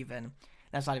break even.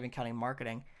 That's not even counting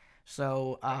marketing.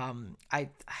 So I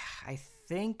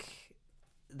think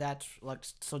that's like,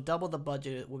 so double the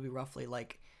budget would be roughly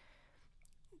like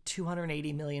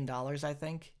 $280 million, I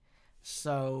think.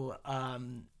 So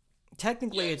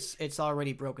technically it's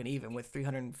already broken even with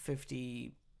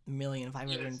 350 million,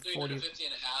 540. 350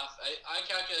 and a half. I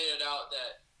calculated out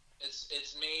that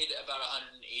it's made about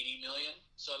 180 million,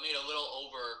 so it made a little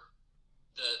over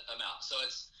the amount. So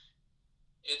it's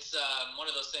one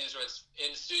of those things where it's,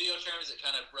 in studio terms, it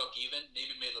kind of broke even,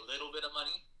 maybe made a little bit of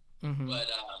money, but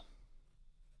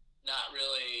not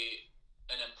really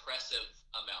an impressive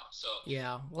amount. So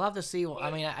yeah, we'll have to see. I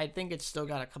mean, I think it's still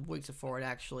got a couple weeks before it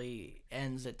actually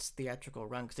ends its theatrical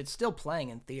run, because it's still playing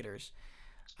in theaters.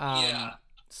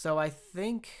 So I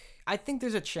think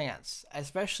there's a chance,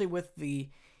 especially with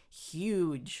the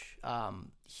huge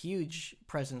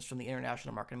presence from the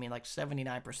international market. I mean, like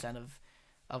 79%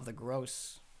 of the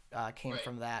gross came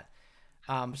from that.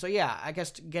 So yeah, I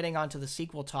guess getting onto the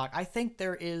sequel talk, I think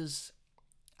there is.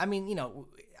 I mean,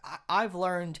 I've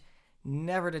learned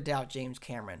never to doubt James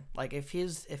Cameron. Like, if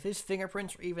his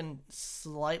fingerprints are even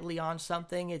slightly on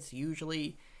something, it's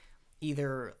usually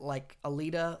either like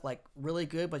Alita, like really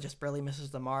good but just barely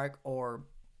misses the mark, or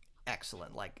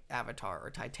excellent, like Avatar or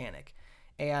Titanic.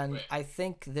 And I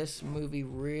think this movie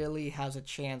really has a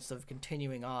chance of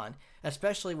continuing on,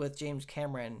 especially with James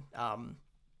Cameron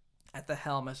at the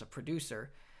helm as a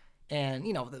producer. And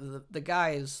the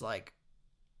guy is like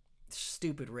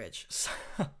stupid rich. So,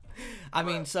 I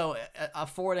mean, so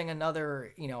affording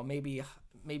another, maybe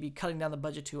cutting down the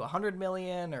budget to 100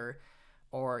 million,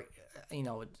 or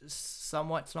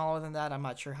somewhat smaller than that. I'm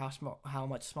not sure how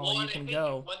much smaller you can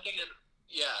go. One thing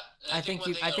I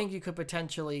think you could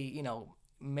potentially,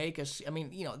 make a. I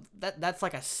mean, that's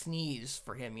like a sneeze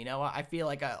for him. I feel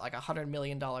like a $100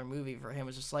 million movie for him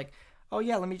is just like, oh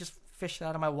yeah, let me just fish it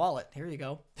out of my wallet. Here you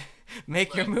go,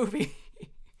 make your movie.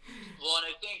 Well, and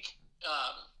I think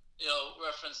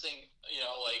referencing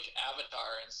like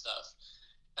Avatar and stuff,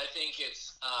 I think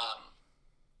it's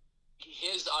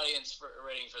his audience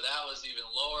rating for that was even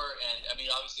lower, and I mean,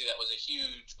 obviously that was a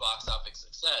huge box office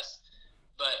success.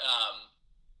 But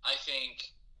I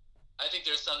think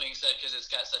there's something said because it's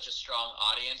got such a strong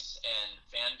audience and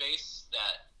fan base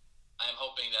that I'm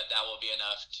hoping that that will be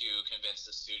enough to convince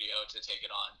the studio to take it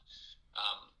on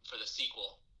for the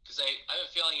sequel. Because I have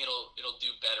a feeling it'll do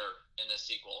better in the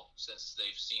sequel since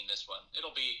they've seen this one.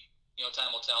 It'll be, time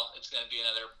will tell. It's going to be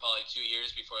another probably 2 years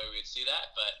before we would see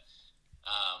that, but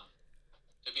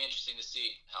it'd be interesting to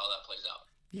see how that plays out.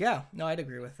 Yeah, no, I'd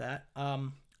agree with that.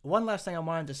 One last thing I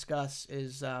want to discuss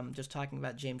is just talking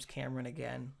about James Cameron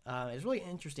again. It's really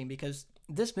interesting because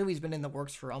this movie's been in the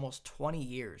works for almost 20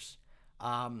 years.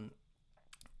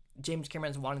 James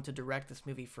Cameron's wanted to direct this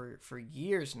movie for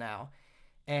years now,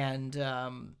 and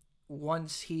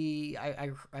once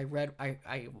I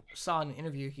saw in an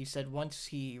interview, he said once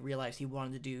he realized he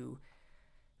wanted to do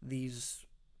these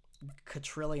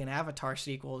quadrillion Avatar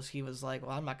sequels, he was like,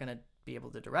 well, I'm not gonna be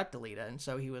able to direct Alita, and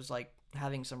so he was like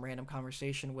having some random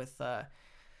conversation with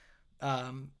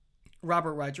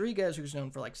Robert Rodriguez, who's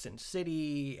known for like Sin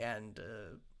City and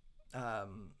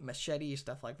Machete,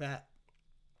 stuff like that.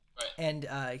 Right. And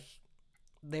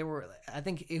they were, I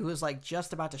think it was like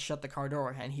just about to shut the car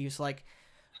door, and he was like,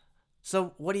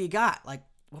 so what do you got? Like,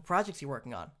 what projects are you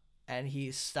working on? And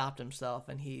he stopped himself,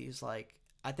 and he's like,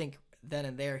 I think then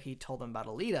and there he told him about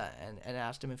Alita and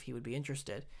asked him if he would be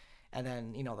interested. And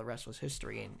then, the rest was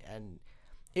history. And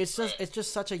it's just, it's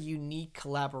just such a unique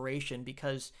collaboration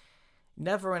because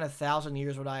never in 1,000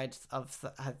 years would I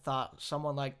had thought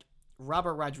someone like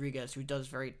Robert Rodriguez, who does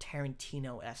very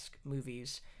Tarantino-esque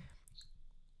movies,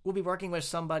 will be working with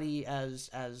somebody as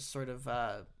sort of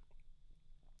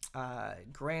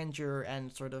grandeur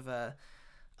and sort of a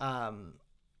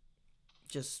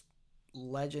just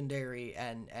legendary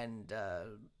and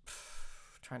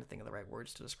trying to think of the right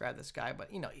words to describe this guy, but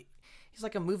he's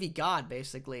like a movie god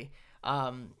basically.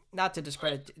 Not to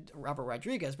discredit Robert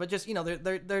Rodriguez, but just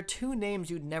they're two names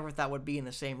you'd never thought would be in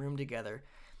the same room together,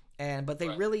 but they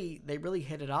really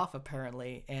hit it off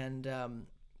apparently, and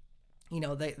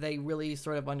they really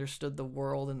sort of understood the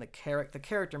world and the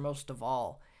character most of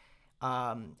all,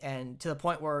 and to the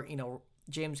point where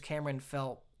James Cameron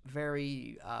felt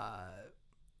very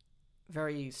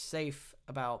very safe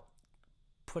about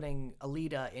putting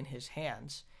Alita in his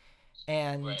hands.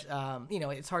 And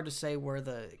it's hard to say where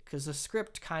because the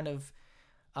script kind of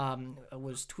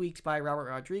was tweaked by Robert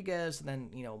Rodriguez and then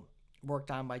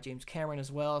worked on by James Cameron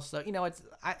as well. So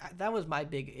that was my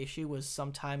big issue, was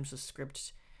sometimes the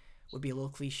script would be a little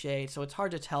cliche, so it's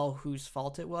hard to tell whose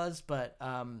fault it was. But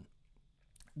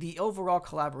the overall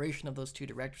collaboration of those two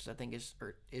directors, I think,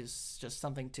 is just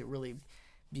something to really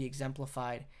be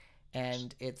exemplified,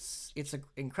 and it's an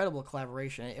incredible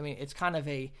collaboration. I mean, it's kind of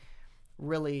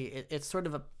it's sort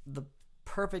of the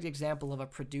perfect example of a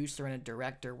producer and a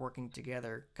director working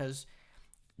together, because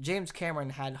James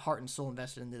Cameron had heart and soul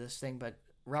invested into this thing, but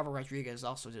Robert Rodriguez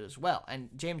also did as well. And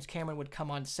James Cameron would come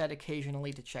on set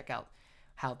occasionally to check out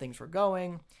how things were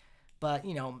going, but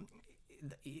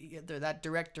that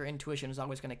director intuition is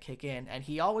always going to kick in, and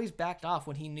he always backed off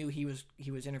when he knew he was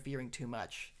interfering too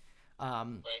much.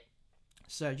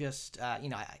 So just I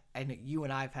know you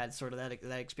and I've had sort of that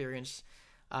experience,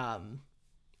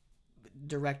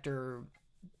 director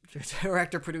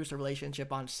producer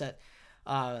relationship on set,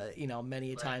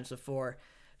 many times before.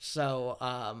 So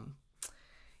I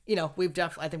think we've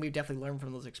definitely learned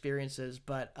from those experiences,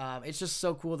 but it's just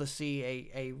so cool to see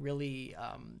a really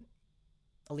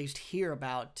at least hear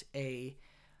about a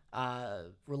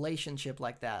relationship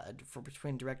like that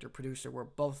between director producer, where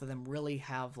both of them really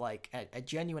have like a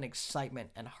genuine excitement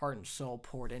and heart and soul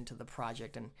poured into the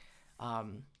project, and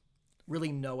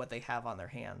really know what they have on their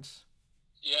hands.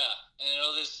 Yeah, and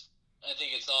I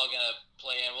think it's all gonna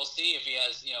play in. We'll see if he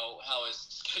has, how his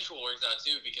schedule works out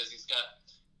too, because he's got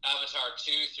Avatar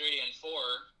 2, 3, and 4,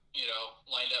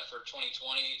 lined up for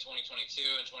 2020, 2022,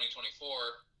 and 2024.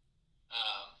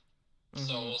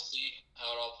 So we'll see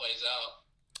how it all plays out.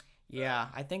 Yeah,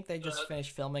 I think they just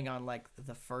finished filming on like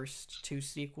the first two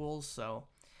sequels, so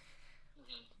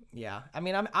yeah. I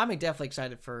mean, I'm definitely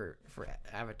excited for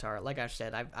Avatar. Like I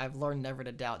said, I've learned never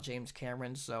to doubt James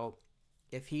Cameron, so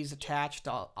if he's attached,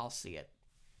 I'll see it.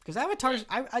 Because Avatar,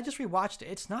 I just rewatched it.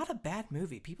 It's not a bad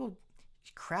movie. People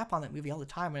crap on that movie all the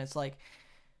time, and it's like,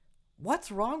 what's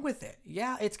wrong with it?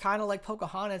 Yeah, it's kind of like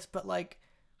Pocahontas, but like,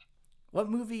 what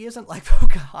movie isn't like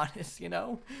Pocahontas, Yeah,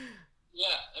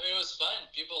 I mean, it was fun.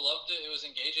 People loved it. It was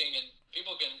engaging, and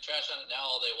people can trash on it now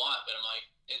all they want, but I'm like,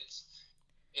 it's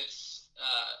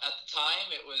at the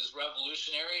time it was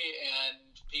revolutionary,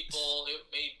 and it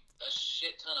made a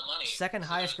shit ton of money. Second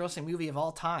highest grossing movie of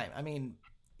all time. I mean,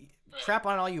 Right. crap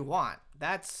on it all you want.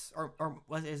 That's or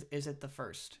what is it the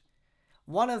first?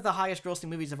 One of the highest grossing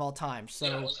movies of all time. So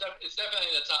Yeah, well, it's definitely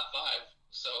in the top 5.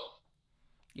 So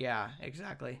yeah,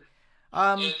 exactly.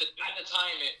 at the time,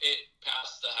 it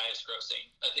passed the highest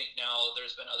grossing. I think now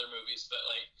there's been other movies, but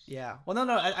like Yeah. Well,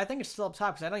 no, I think it's still up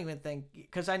top because I don't even think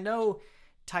because I know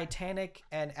Titanic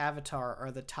and Avatar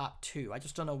are the top 2. I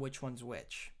just don't know which one's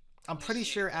which. I'm pretty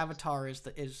sure Avatar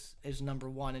is number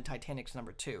 1 and Titanic's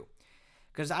number 2.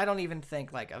 Because I don't even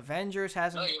think like Avengers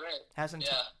hasn't. No, you're right. Hasn't.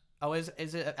 Yeah. Oh, is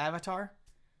it Avatar?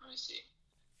 Let me see.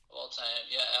 All time.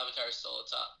 Yeah, Avatar is still the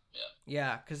top. Yeah.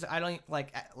 Yeah, because I don't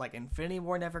like Infinity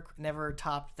War never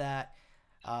topped that.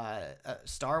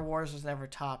 Star Wars has never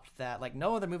topped that. Like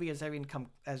no other movie has ever even come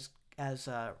as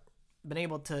been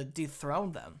able to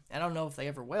dethrone them. I don't know if they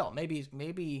ever will. Maybe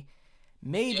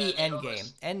Yeah,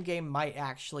 Endgame. Endgame might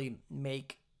actually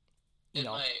make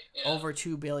over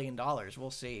 $2 billion.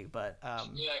 We'll see, but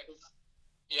Avatar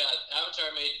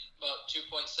made about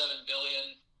 2.7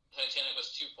 billion. Titanic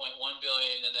was 2.1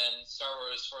 billion, and then Star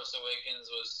Wars: Force Awakens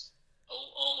was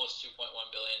almost 2.1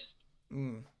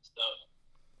 billion. So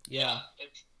yeah,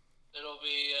 it'll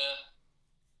be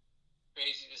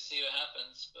crazy to see what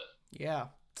happens, but yeah.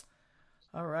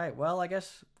 All right. Well, I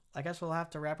guess we'll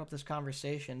have to wrap up this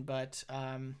conversation, but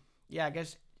yeah, I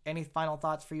guess any final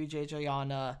thoughts for you, JJ,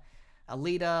 on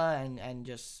Alita and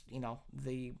just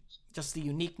the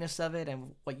uniqueness of it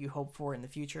and what you hope for in the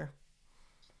future?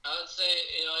 I would say,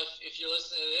 if you're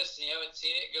listening to this and you haven't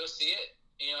seen it, go see it.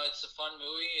 It's a fun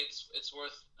movie. It's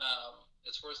worth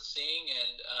seeing,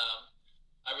 and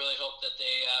I really hope that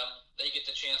they get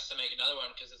the chance to make another one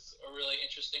because it's a really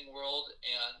interesting world,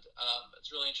 and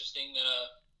it's really interesting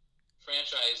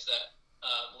franchise that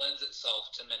lends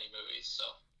itself to many movies. So.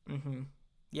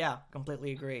 Yeah,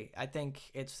 completely agree. I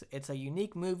think it's a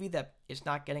unique movie that is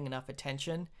not getting enough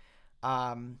attention.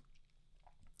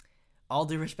 All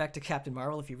due respect to Captain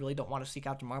Marvel, if you really don't want to see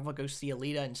Captain Marvel, go see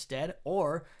Alita instead,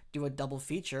 or do a double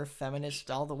feature, feminist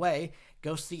all the way.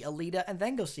 Go see Alita and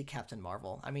then go see Captain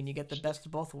Marvel. I mean, you get the best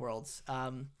of both worlds.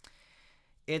 I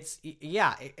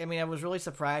was really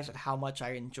surprised at how much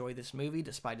I enjoy this movie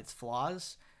despite its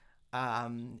flaws.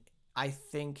 I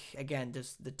think, again,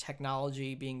 just the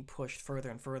technology being pushed further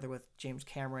and further with James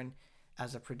Cameron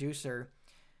as a producer.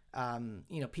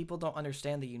 People don't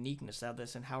understand the uniqueness of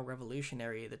this and how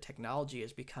revolutionary the technology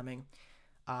is becoming.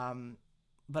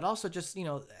 But also just,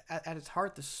 at its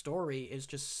heart, the story is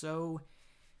just so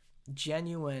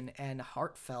genuine and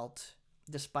heartfelt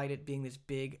despite it being this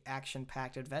big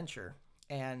action-packed adventure.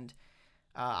 And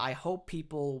I hope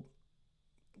people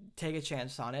take a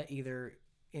chance on it, either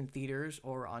in theaters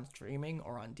or on streaming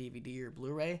or on DVD or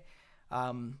Blu-ray.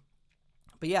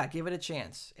 But yeah, give it a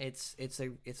chance. It's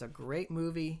a great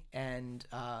movie, and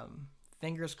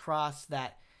fingers crossed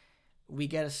that we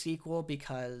get a sequel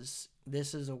because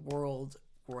this is a world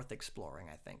worth exploring,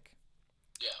 I think.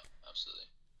 Yeah, absolutely.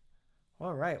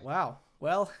 All right. Wow.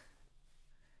 Well,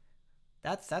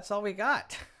 that's all we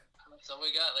got. That's all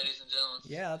we got, ladies and gentlemen.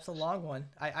 Yeah, that's a long one.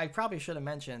 I probably should have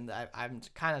mentioned that I'm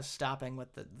kind of stopping with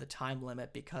the time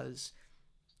limit because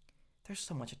there's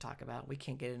so much to talk about. We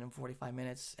can't get it in 45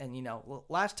 minutes. And,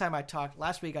 last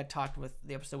week I talked with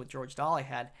the episode with George Dahl I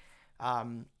had.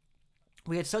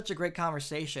 We had such a great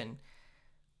conversation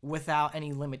without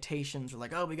any limitations. We're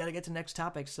like, oh, we got to get to the next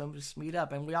topic, so just meet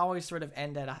up. And we always sort of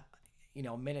end at a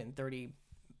minute and 30,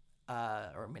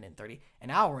 an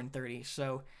hour and 30.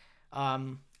 So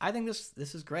I think this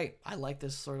is great. I like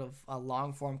this sort of a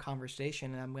long form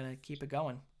conversation, and I'm going to keep it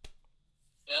going.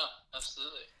 Yeah,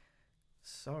 absolutely.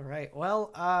 So, all right.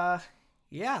 Well,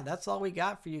 yeah, that's all we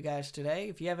got for you guys today.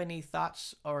 If you have any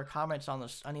thoughts or comments on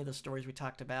any of the stories we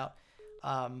talked about,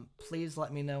 please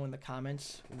let me know in the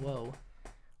comments. Whoa.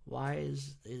 Why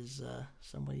is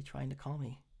somebody trying to call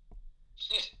me?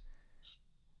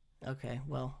 Okay,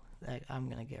 well, I'm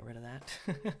going to get rid of that.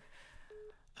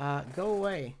 Go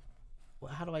away.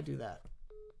 How do I do that?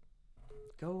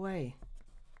 Go away.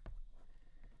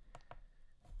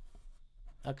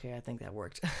 Okay, I think that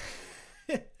worked.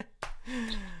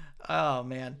 Oh,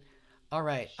 man. All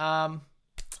right.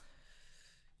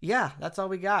 Yeah, that's all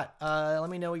we got. Let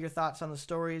me know your thoughts on the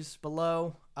stories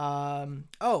below.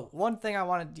 One thing I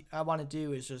want to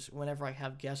do is just whenever I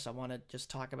have guests, I want to just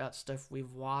talk about stuff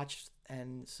we've watched.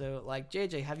 And so, like,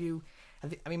 JJ, have you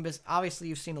obviously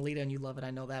you've seen Alita and you love it, I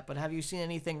know that, but have you seen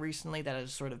anything recently that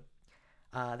is sort of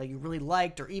that you really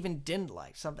liked or even didn't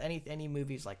like? Any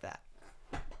movies like that?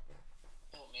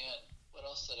 Oh man, what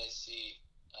else did I see?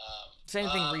 Say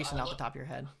anything recent off the top of your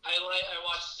head. I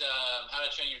watched How to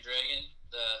Train Your Dragon.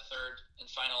 the third and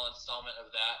final installment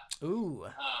of that. Ooh.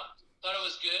 Thought it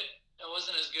was good. It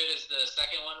wasn't as good as the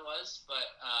second one was,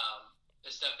 but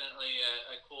it's definitely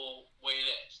a cool way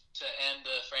to end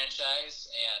the franchise,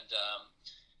 and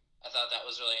I thought that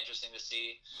was really interesting to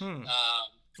see.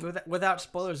 Without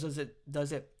spoilers, does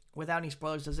it without any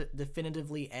spoilers, does it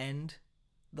definitively end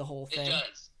the whole thing? It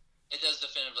does. It does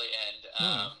definitively end.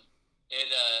 It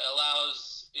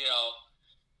allows,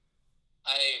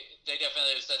 they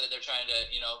definitely have said that they're trying to,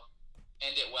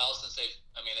 end it well, since they've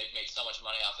made so much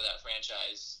money off of that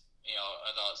franchise,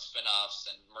 with all its spin-offs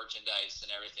and merchandise and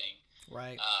everything.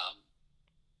 Right. I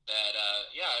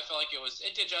felt like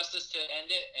it did justice to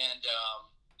end it, and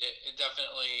it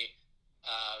definitely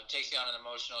takes you on an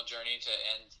emotional journey to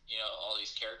end, all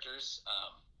these characters.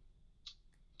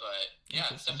 But yeah,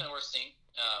 it's definitely worth seeing.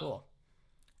 Cool.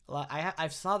 Well, I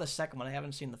saw the second one. I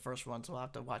haven't seen the first one, so I'll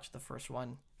have to watch the first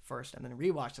one first, and then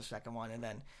rewatch the second one, and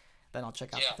then I'll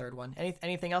check out the third one.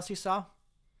 Anything else you saw?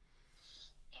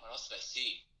 What else did I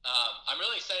see? I'm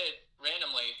really excited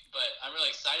randomly, but I'm really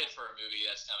excited for a movie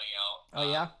that's coming out. Oh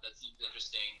yeah, that seems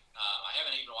interesting. I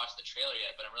haven't even watched the trailer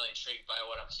yet, but I'm really intrigued by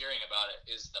what I'm hearing about it.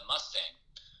 Is the Mustang?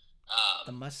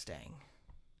 The Mustang.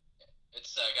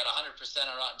 It's got 100%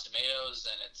 on Rotten Tomatoes,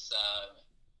 and it's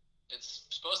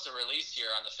supposed to release here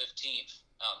on the 15th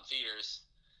theaters.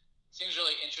 Seems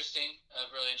really interesting. A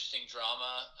really interesting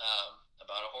drama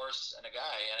about a horse and a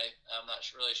guy, and I'm not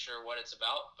really sure what it's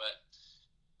about, but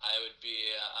I'm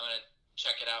gonna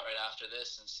check it out right after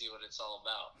this and see what it's all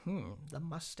about. The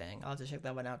Mustang. I'll have to check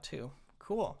that one out too.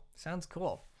 Cool. Sounds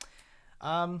cool.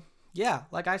 Yeah,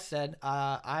 like I said,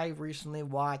 I recently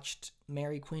watched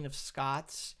Mary Queen of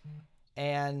Scots,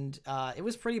 and it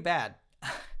was pretty bad.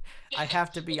 I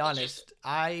have to be honest.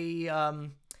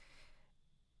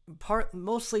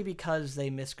 Mostly because they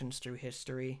misconstrue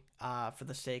history for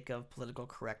the sake of political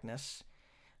correctness.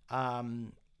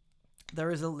 There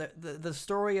is the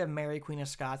story of Mary Queen of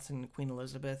Scots and Queen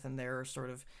Elizabeth and their sort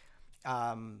of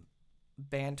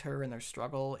banter and their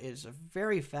struggle is a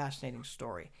very fascinating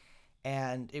story,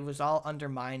 and it was all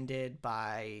undermined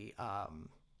by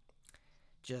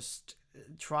just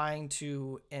trying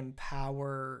to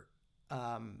empower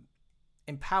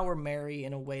Mary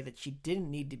in a way that she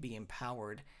didn't need to be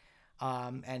empowered,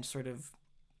 and sort of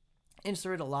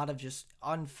inserted a lot of just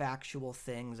unfactual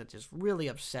things that just really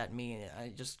upset me, and I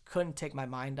just couldn't take my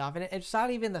mind off it. It's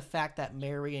not even the fact that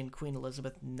Mary and Queen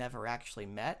Elizabeth never actually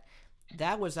met.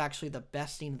 That was actually the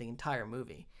best scene of the entire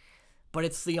movie, but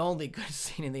it's the only good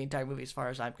scene in the entire movie as far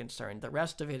as I'm concerned. The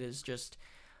rest of it is just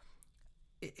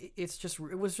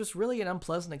it was just really an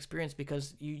unpleasant experience,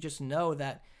 because you just know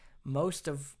that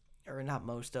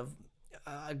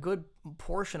a good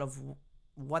portion of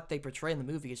what they portray in the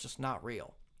movie is just not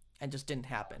real and just didn't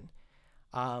happen.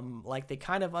 Like, they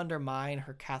kind of undermine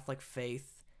her Catholic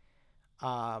faith,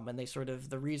 and they sort of,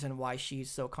 the reason why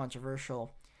she's so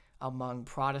controversial among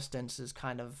Protestants is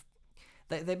kind of,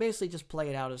 they basically just play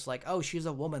it out as like, oh, she's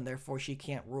a woman, therefore she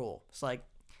can't rule. It's like,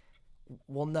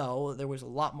 well, no, there was a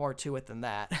lot more to it than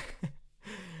that.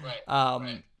 Right.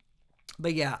 Right.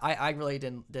 But yeah, I really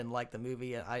didn't like the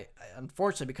movie, and I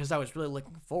unfortunately, because I was really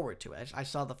looking forward to it. I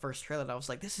saw the first trailer and I was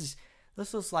like, this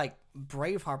was like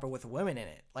Braveheart but with women in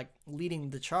it, like leading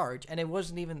the charge, and it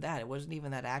wasn't even that. It wasn't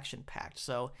even that action packed.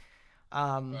 So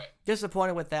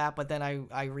disappointed with that. But then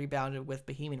I rebounded with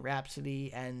Bohemian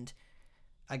Rhapsody, and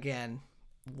again,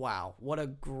 wow, what a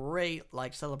great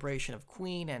like celebration of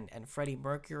Queen and Freddie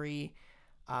Mercury.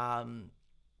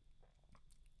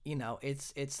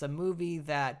 It's a movie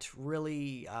that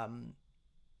really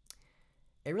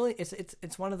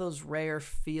it's one of those rare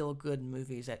feel good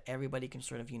movies that everybody can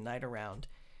sort of unite around,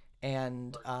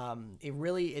 and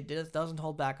it doesn't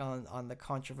hold back on the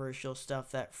controversial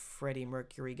stuff that Freddie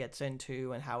Mercury gets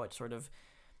into, and how it sort of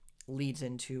leads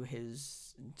into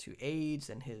AIDS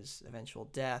and his eventual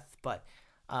death. But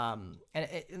and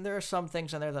there are some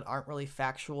things in there that aren't really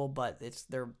factual, but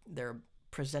they're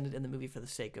presented in the movie for the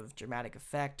sake of dramatic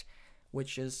effect,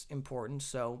 which is important.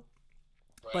 So,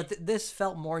 right. But this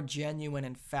felt more genuine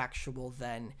and factual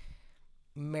than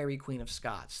Mary Queen of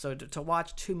Scots. So to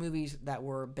watch two movies that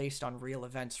were based on real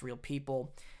events, real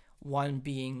people, one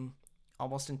being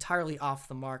almost entirely off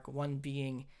the mark, one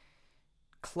being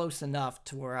close enough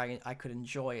to where I could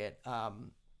enjoy it.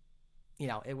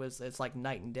 It's like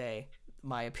night and day,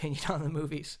 my opinion on the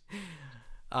movies.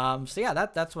 So yeah,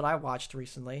 that's what I watched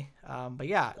recently. But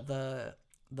yeah, the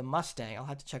Mustang, I'll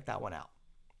have to check that one out.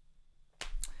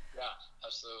 Yeah,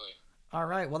 absolutely. All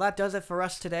right, well, that does it for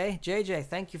us today. JJ,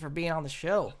 thank you for being on the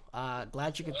show.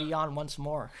 Glad you could be on once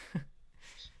more.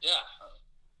 Yeah,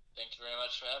 thank you very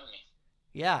much for having me.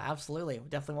 Yeah, absolutely.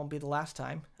 Definitely won't be the last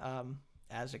time,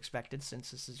 as expected,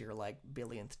 since this is your like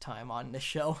billionth time on this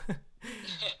show.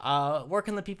 Where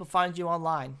can the people find you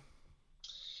online?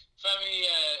 Find me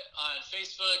on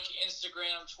Facebook,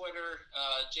 Instagram, Twitter,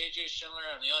 JJ Schindler.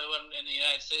 I'm the only one in the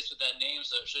United States with that name,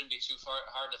 so it shouldn't be too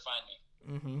hard to find me.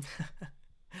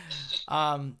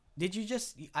 Did you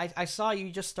just? I saw you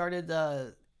just started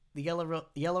the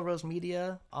Yellow Rose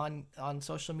Media on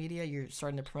social media. You're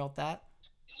starting to promote that.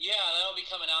 Yeah, that'll be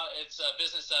coming out. It's a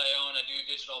business that I own. I do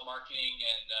digital marketing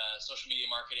and social media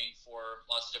marketing for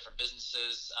lots of different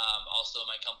businesses. Also,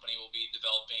 my company will be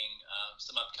developing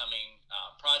some upcoming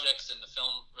projects in the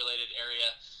film-related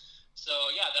area. So,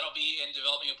 yeah, that'll be in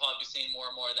development. You'll probably be seeing more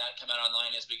and more of that come out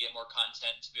online as we get more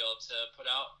content to be able to put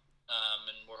out.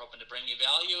 And we're hoping to bring you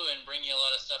value and bring you a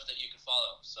lot of stuff that you can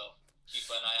follow. So keep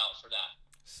an eye out for that.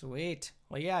 Sweet.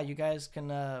 Well, yeah, you guys can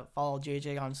follow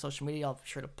JJ on social media. I'll be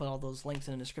sure to put all those links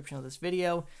in the description of this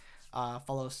video.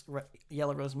 Follow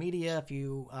Yellow Rose Media if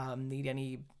you need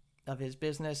any of his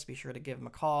business. Be sure to give him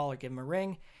a call or give him a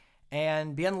ring.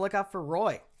 And be on the lookout for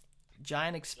Roy.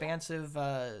 Giant, expansive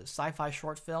sci-fi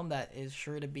short film that is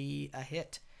sure to be a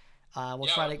hit. We'll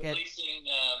try to get...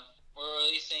 We're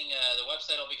releasing the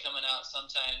website will be coming out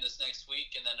sometime this next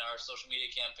week, and then our social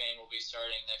media campaign will be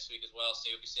starting next week as well.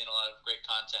 So you'll be seeing a lot of great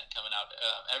content coming out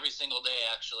every single day,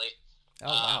 actually.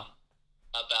 Oh wow!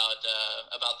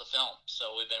 About the film.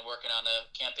 So we've been working on a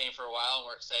campaign for a while, and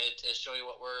we're excited to show you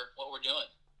what we're doing.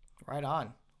 Right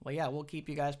on. Well, yeah, we'll keep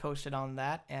you guys posted on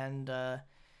that, and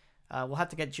we'll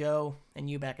have to get Joe and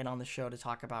you back in on the show to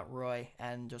talk about Roy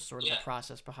and just sort of the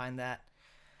process behind that.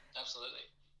 Absolutely.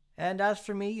 And as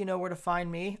for me, you know where to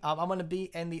find me. I'm going to be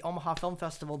in the Omaha Film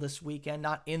Festival this weekend.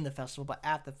 Not in the festival, but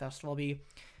at the festival. I'll be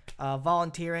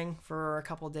volunteering for a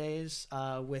couple days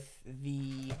with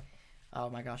the...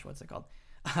 Oh my gosh, what's it called?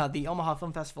 The Omaha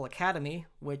Film Festival Academy,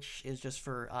 which is just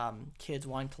for kids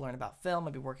wanting to learn about film.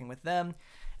 I'll be working with them.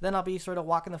 Then I'll be sort of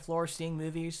walking the floor, seeing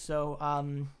movies. So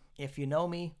if you know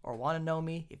me or want to know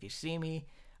me, if you see me...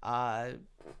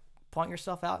 point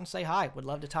yourself out and say hi. Would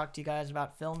love to talk to you guys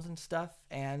about films and stuff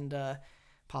and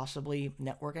possibly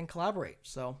network and collaborate.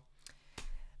 So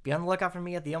be on the lookout for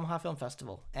me at the Omaha Film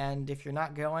Festival. And if you're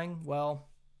not going, well,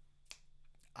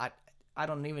 I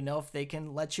don't even know if they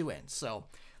can let you in. So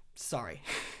sorry.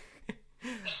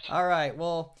 All right.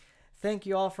 Well, thank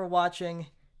you all for watching.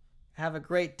 Have a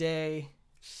great day.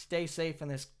 Stay safe in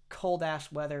this cold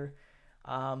ass weather.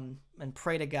 And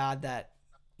pray to God that,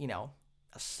 you know,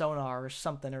 a sonar or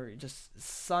something, or just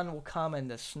sun will come and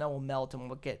the snow will melt and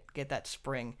we'll get that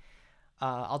spring.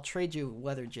 I'll trade you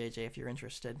weather, JJ, if you're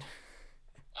interested.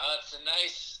 It's a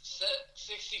nice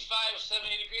 65, 70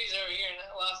 degrees over here in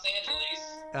Los Angeles.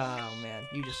 Oh man,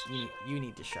 you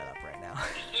need to shut up right now.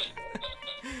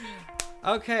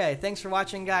 Okay, thanks for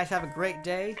watching, guys. Have a great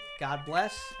day. God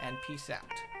bless and peace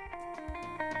out.